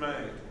sins had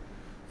made.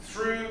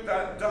 Through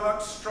that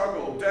dark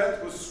struggle,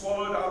 death was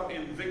swallowed up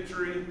in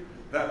victory,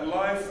 that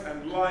life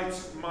and light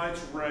might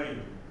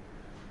reign.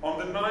 On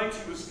the night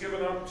he was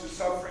given up to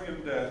suffering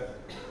and death,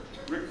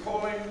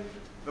 recalling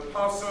the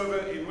Passover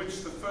in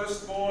which the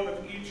firstborn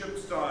of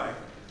Egypt died,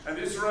 and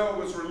Israel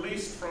was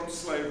released from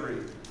slavery,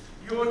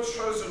 your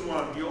chosen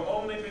one, your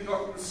only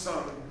begotten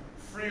Son,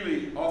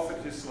 freely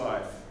offered his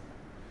life.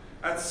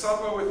 At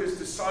supper with his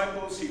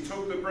disciples, he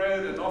took the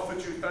bread and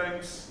offered you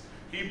thanks.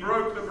 He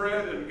broke the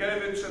bread and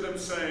gave it to them,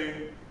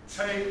 saying,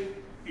 "Take,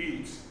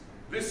 eat.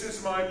 This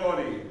is my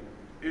body.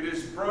 It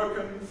is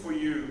broken for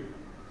you."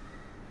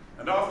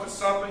 And after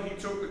supper, he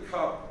took the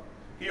cup.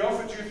 He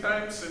offered you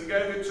thanks and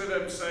gave it to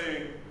them,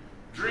 saying,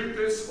 "Drink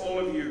this, all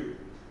of you.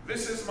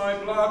 This is my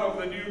blood of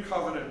the new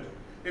covenant.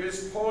 It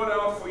is poured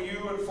out for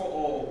you and for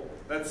all,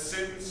 that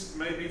sins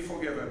may be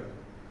forgiven.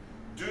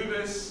 Do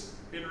this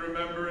in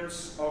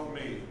remembrance of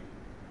me."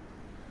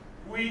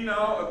 We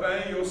now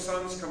obey your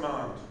Son's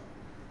command.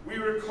 We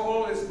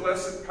recall his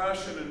blessed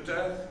passion and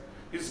death,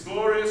 his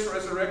glorious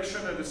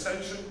resurrection and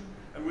ascension,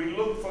 and we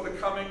look for the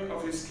coming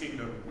of his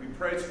kingdom. We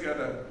pray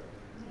together.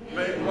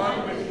 Made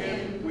one with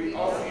him, we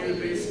offer you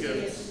these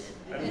gifts,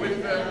 and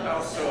with them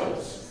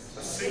ourselves,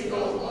 a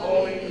single,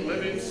 holy,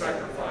 living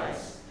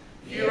sacrifice.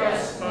 Hear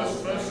us,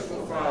 most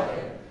merciful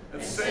Father,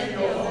 and send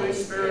your Holy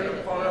Spirit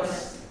upon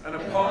us and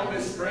upon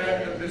this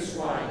bread and this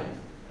wine,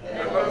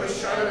 that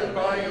overshadowed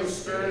by your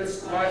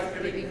Spirit's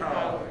life-giving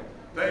power,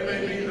 they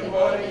may be the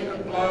body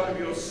and blood of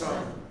your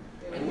Son,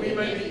 and we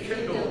may be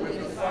kindled with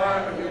the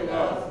fire of your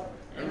love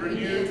and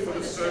renewed for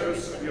the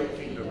service of your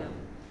kingdom.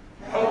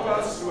 Help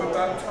us who are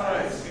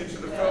baptized into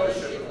the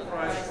fellowship of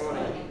Christ's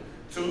body,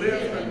 to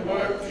live and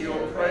work to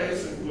your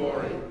praise and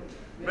glory.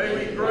 May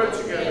we grow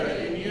together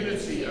in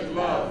unity and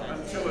love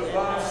until at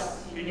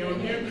last, in your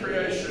new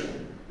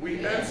creation,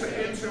 we enter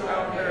into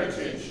our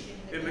heritage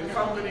in the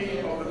company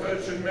of the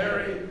Virgin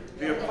Mary,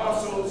 the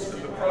apostles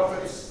and the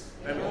prophets,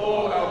 and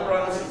all our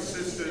brothers and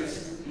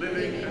sisters,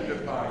 living and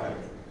departed.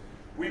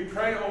 We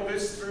pray all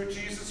this through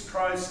Jesus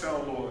Christ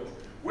our Lord,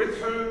 with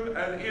whom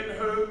and in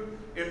whom,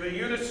 in the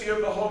unity of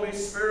the Holy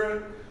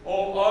Spirit,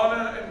 all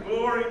honor and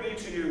glory be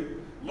to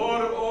you,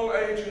 Lord of all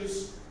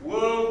ages,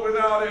 world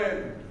without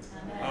end.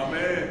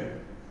 Amen.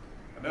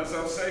 And as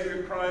our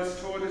Savior cries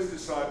toward his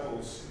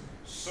disciples,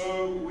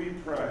 so we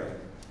pray.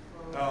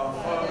 Our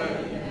Father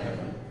in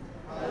heaven,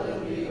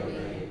 hallowed be your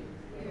name.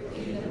 Your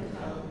kingdom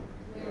come,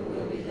 your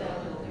will be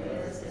done on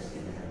earth as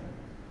in heaven.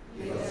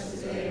 Give us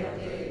today our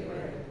daily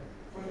bread.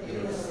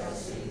 Forgive us our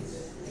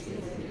sins, as we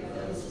forgive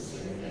those who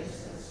sin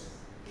against us.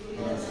 Lead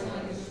us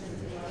not into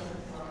temptation,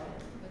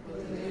 but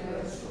deliver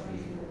us from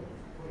evil.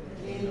 For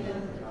the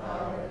kingdom, the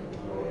power, and the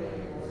glory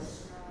are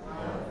yours,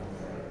 now and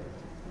forever.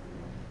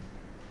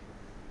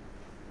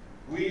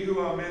 We who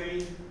are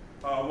many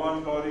are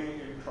one body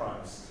in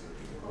Christ.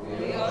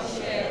 We all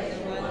share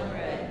in one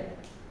bread.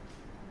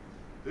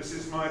 This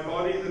is my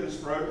body that is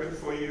broken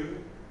for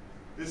you.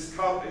 This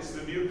cup is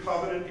the new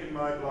covenant in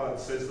my blood,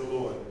 says the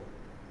Lord.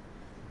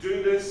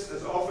 Do this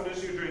as often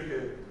as you drink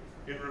it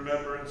in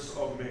remembrance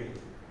of me.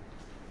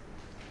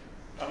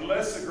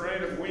 Unless a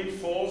grain of wheat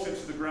falls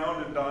into the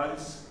ground and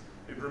dies,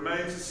 it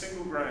remains a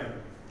single grain.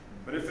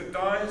 But if it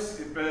dies,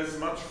 it bears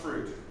much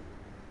fruit.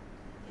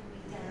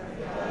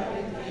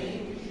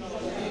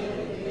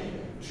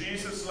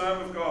 Jesus,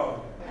 Lamb of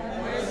God,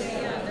 have mercy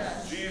on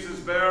us. Jesus,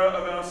 bearer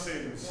of our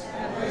sins,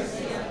 Have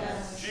mercy on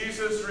us.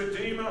 Jesus,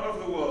 Redeemer of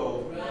the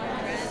world.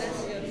 Grant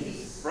us your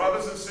peace.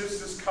 Brothers and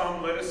sisters,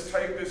 come, let us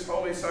take this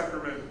holy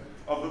sacrament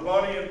of the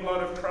body and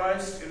blood of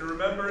Christ in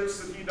remembrance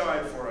that he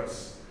died for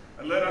us.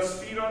 And let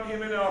us feed on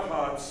him in our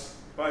hearts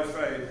by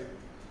faith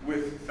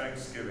with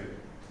thanksgiving.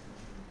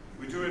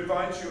 We do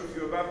invite you, if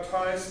you are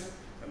baptized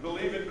and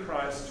believe in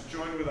Christ, to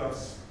join with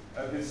us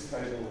at his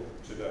table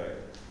today.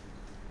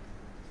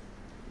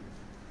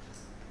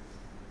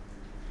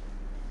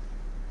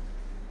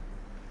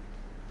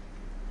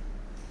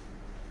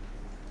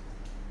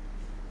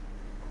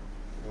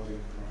 Body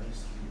of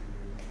Christ, keep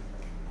you.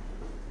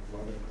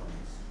 Blood of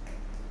Christ,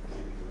 keep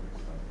you.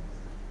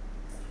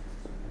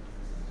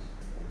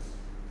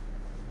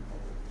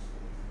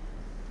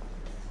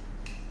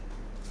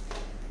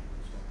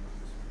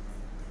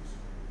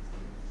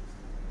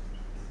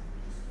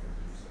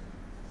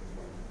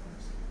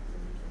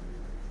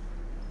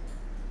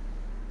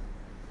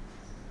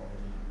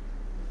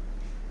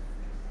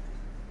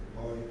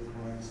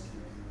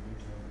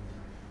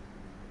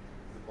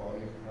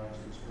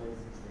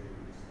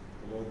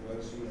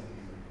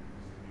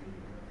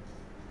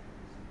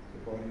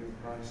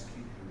 Christ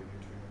keep you in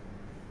eternal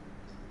life.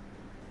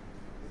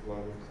 The blood of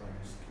Christ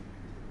keep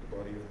you.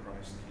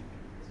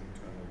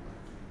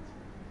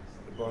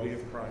 The body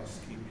of Christ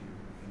keep you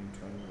in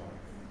eternal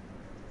life.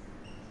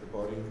 The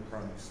body of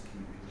Christ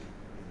keep you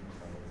in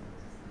eternal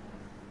life.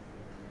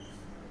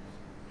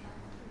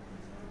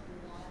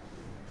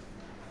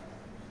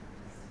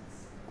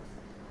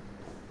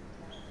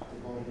 The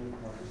body of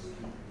Christ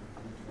keep you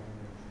in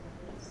eternal life.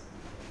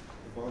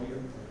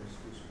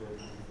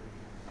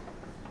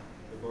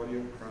 The body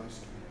of Christ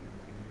keep you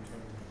in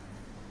eternal life.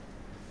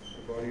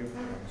 The body of Christ was broken. The body of Christ keep you in eternal life. The body of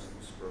Christ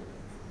was broken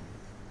for you.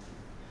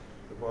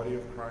 The body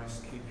of Christ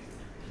keep you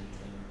in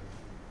eternal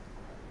life.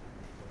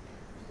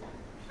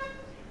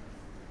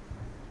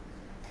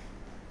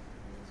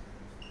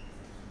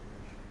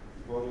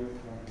 The body of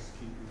Christ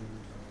keep you in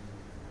eternal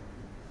life.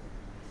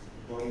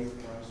 The body of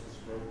Christ was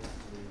broken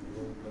for you. The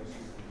Lord bless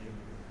you for you.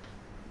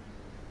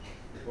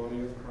 The body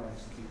of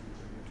Christ keep you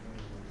in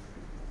eternal life.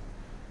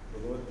 The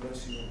Lord bless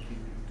you and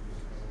keep you to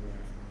eternal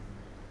life.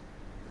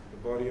 The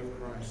body of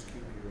Christ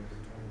keep you in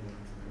eternal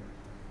life.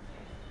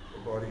 The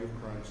body of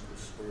Christ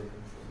was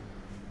broken for you.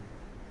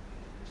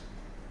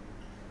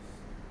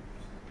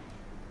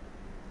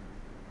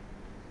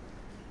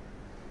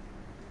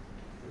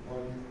 The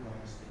body of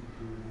Christ keep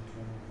you in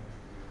eternal life.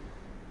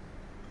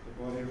 The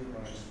body of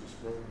Christ was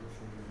broken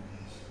for you.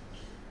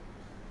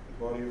 The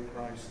body of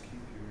Christ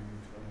keep you in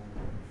eternal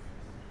life.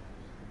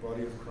 The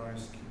body of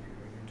Christ keep you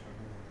in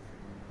eternal life.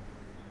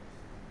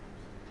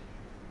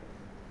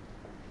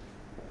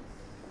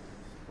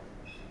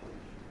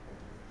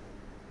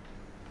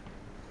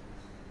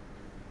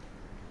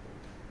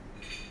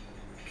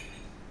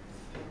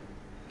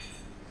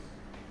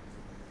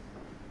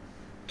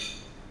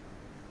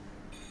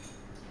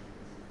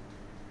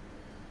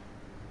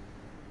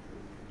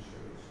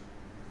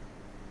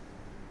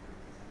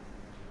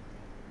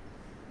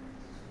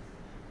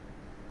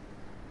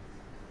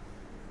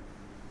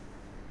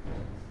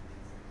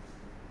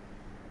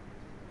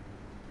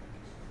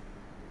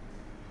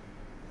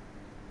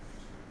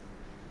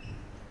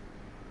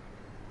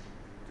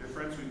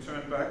 Friends, we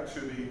turn back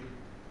to the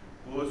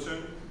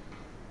bulletin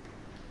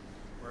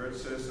where it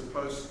says the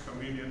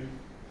post-communion.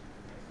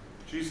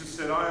 Jesus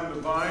said, I am the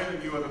vine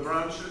and you are the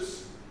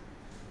branches.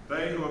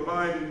 They who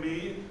abide in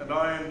me and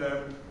I in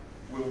them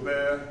will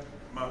bear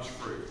much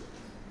fruit.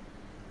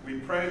 We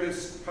pray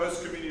this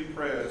post-communion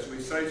prayer as we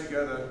say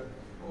together,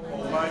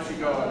 Almighty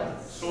God,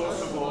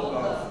 source of all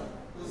love,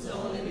 whose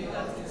only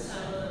begotten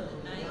Son on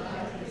the night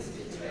of his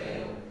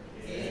betrayal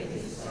gave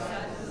his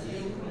disciples a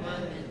new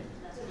commandment,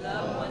 to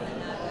love one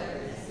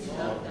another as he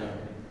loved them.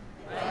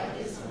 Write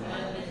this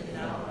commandment in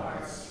our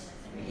hearts,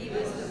 and give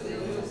us the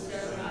will to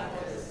serve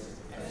others,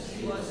 as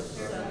he was the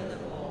servant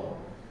of all,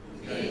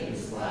 who gave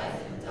his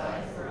life and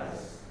died for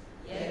us.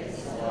 Yet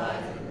is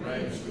alive and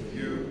reigns with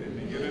you in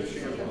the unity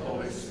of the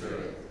Holy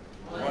Spirit,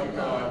 one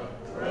God,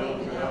 world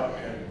without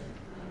end.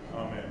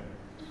 Amen.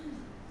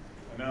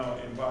 I now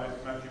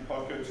invite Matthew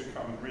Potter to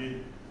come and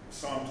read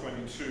Psalm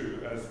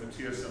 22 as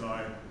Matthias and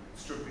I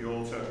strip the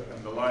altar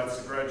and the lights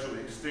are gradually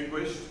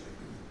extinguished.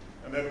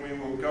 And then we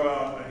will go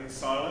out in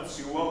silence.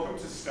 You're welcome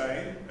to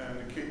stay and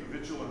to keep a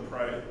vigil and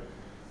pray.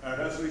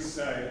 And as we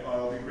stay,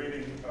 I'll be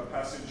reading a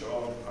passage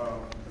of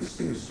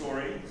the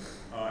story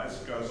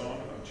as it goes on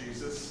of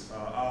Jesus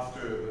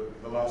after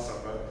the Last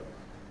Supper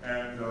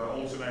and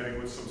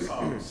alternating with some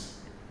psalms.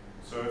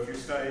 So if you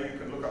stay, you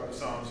can look up the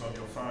psalms on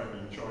your phone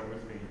and join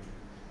with me.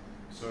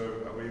 So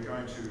we're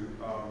going to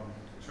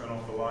turn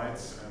off the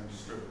lights and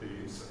strip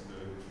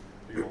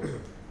the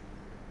altar.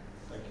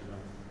 Thank you, man.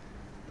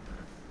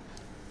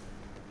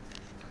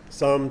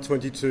 Psalm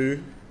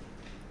 22,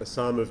 a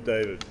psalm of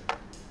David.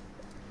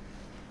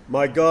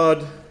 my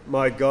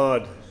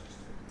God,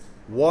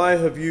 why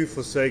have you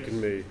forsaken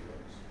me?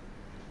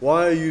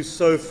 Why are you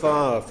so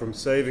far from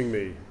saving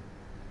me,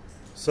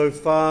 so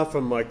far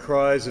from my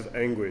cries of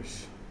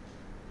anguish?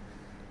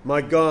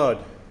 My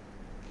God,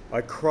 I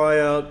cry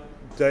out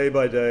day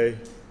by day,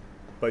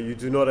 but you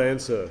do not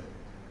answer.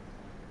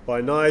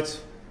 By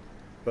night,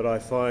 but I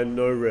find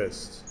no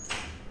rest.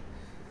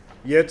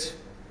 Yet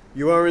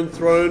you are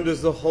enthroned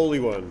as the Holy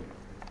One.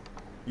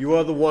 You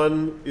are the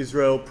one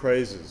Israel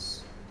praises.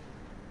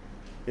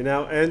 In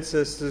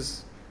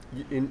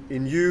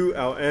you,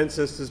 our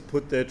ancestors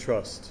put their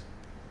trust.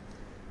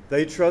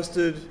 They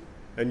trusted,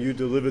 and you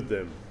delivered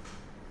them.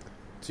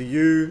 To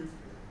you,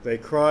 they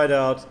cried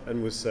out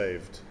and were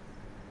saved.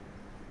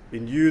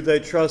 In you they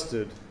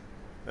trusted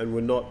and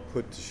were not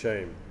put to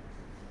shame.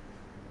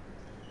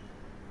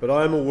 But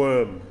I am a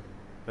worm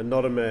and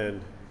not a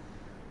man,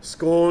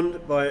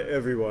 scorned by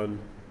everyone,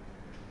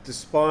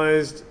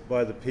 despised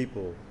by the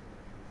people.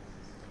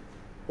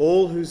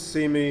 All who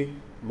see me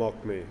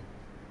mock me.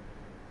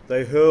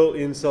 They hurl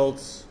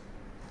insults,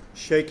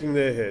 shaking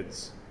their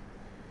heads.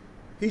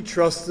 He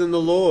trusts in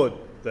the Lord,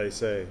 they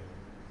say.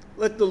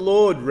 Let the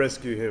Lord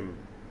rescue him.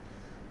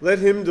 Let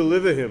him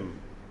deliver him,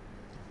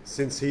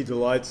 since he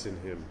delights in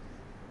him.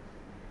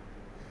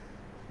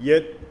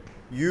 Yet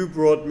you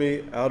brought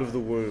me out of the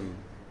womb.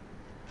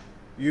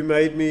 You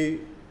made me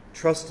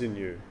trust in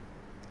you,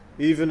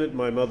 even at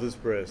my mother's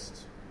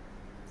breast.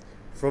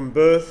 From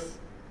birth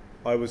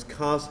I was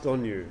cast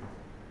on you.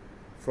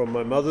 From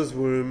my mother's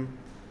womb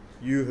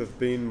you have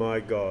been my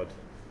God.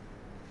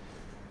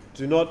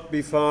 Do not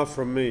be far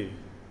from me,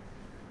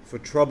 for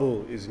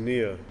trouble is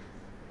near,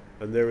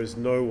 and there is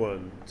no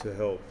one to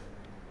help.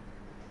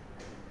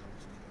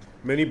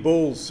 Many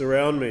bulls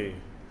surround me.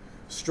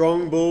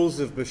 Strong bulls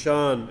of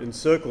Bashan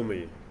encircle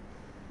me.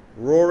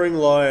 Roaring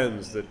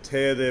lions that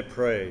tear their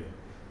prey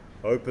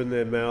open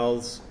their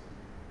mouths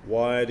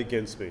wide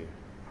against me.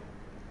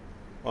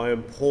 I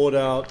am poured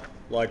out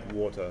like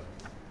water,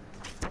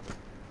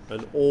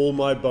 and all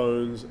my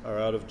bones are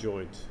out of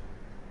joint.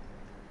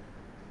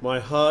 My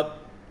heart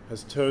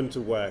has turned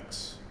to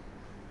wax.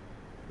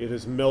 It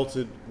has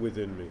melted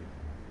within me.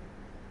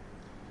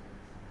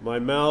 My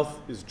mouth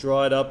is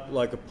dried up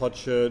like a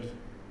potsherd,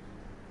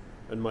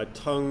 and my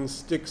tongue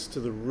sticks to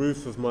the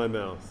roof of my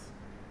mouth.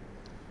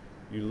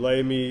 You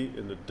lay me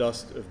in the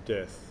dust of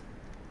death.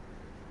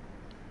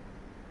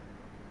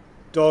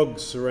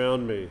 Dogs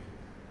surround me.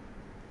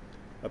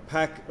 A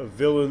pack of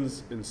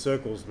villains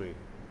encircles me.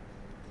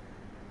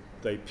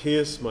 They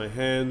pierce my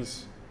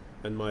hands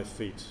and my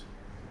feet.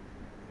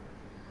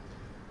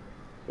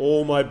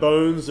 All my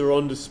bones are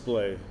on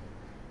display.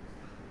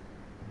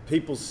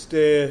 People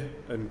stare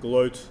and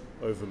gloat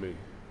over me.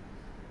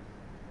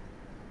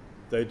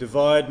 They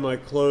divide my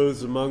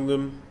clothes among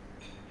them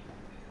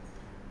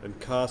and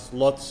cast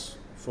lots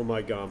for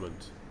my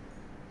garment.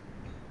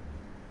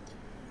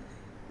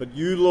 But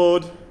you,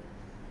 Lord,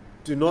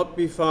 do not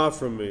be far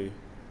from me.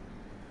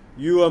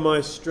 You are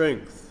my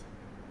strength.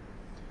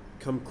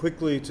 Come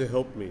quickly to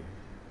help me.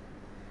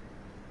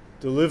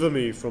 Deliver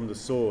me from the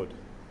sword,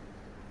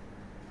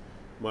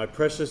 my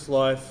precious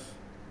life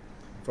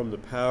from the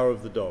power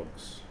of the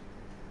dogs.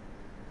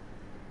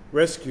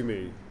 Rescue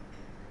me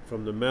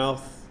from the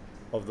mouth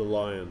of the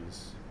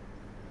lions.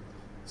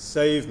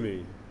 Save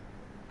me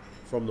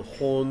from the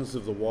horns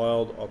of the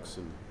wild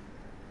oxen.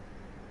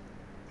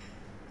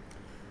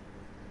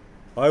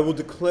 I will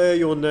declare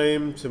your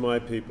name to my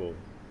people.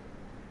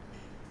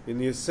 In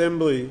the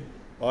assembly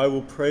I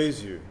will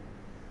praise you.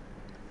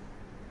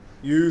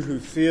 You who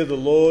fear the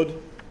Lord,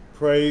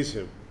 praise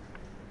him.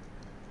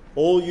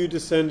 All you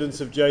descendants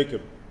of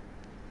Jacob,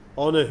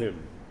 honor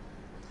him.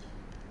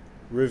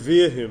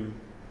 Revere him,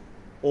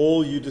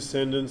 all you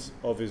descendants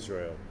of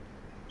Israel.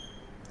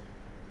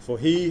 For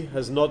he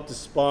has not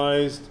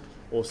despised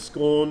or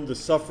scorned the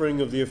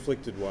suffering of the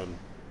afflicted one.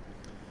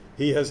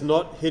 He has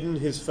not hidden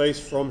his face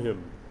from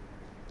him,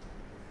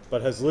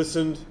 but has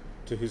listened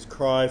to his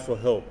cry for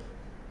help.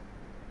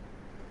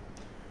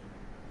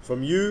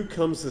 From you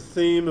comes the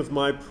theme of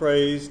my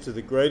praise to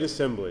the great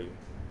assembly.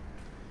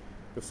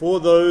 Before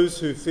those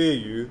who fear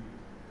you,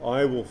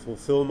 I will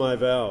fulfill my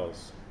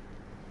vows.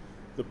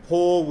 The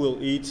poor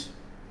will eat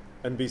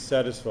and be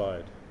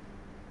satisfied.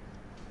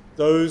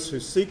 Those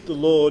who seek the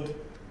Lord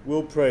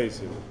will praise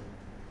him.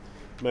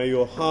 May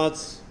your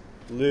hearts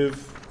live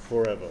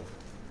forever.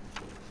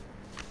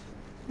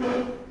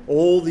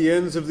 All the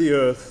ends of the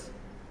earth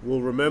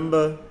will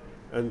remember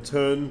and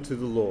turn to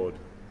the Lord,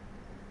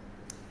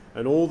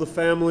 and all the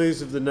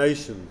families of the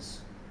nations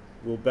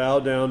will bow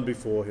down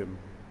before him.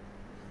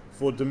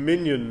 For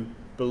dominion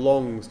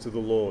belongs to the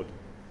Lord,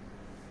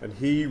 and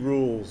he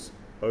rules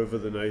over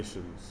the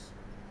nations.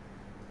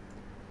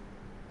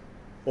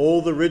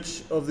 All the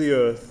rich of the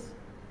earth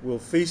will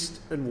feast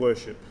and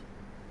worship.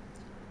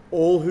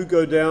 All who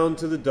go down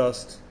to the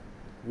dust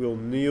will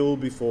kneel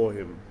before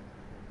him.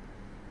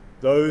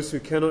 Those who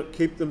cannot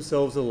keep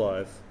themselves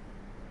alive,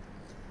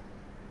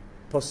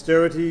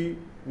 posterity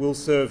will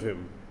serve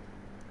him.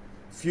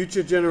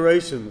 Future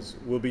generations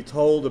will be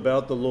told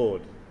about the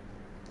Lord.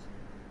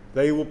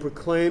 They will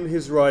proclaim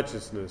his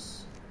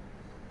righteousness,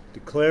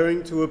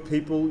 declaring to a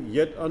people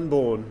yet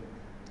unborn,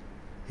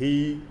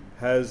 he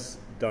has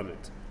done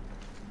it.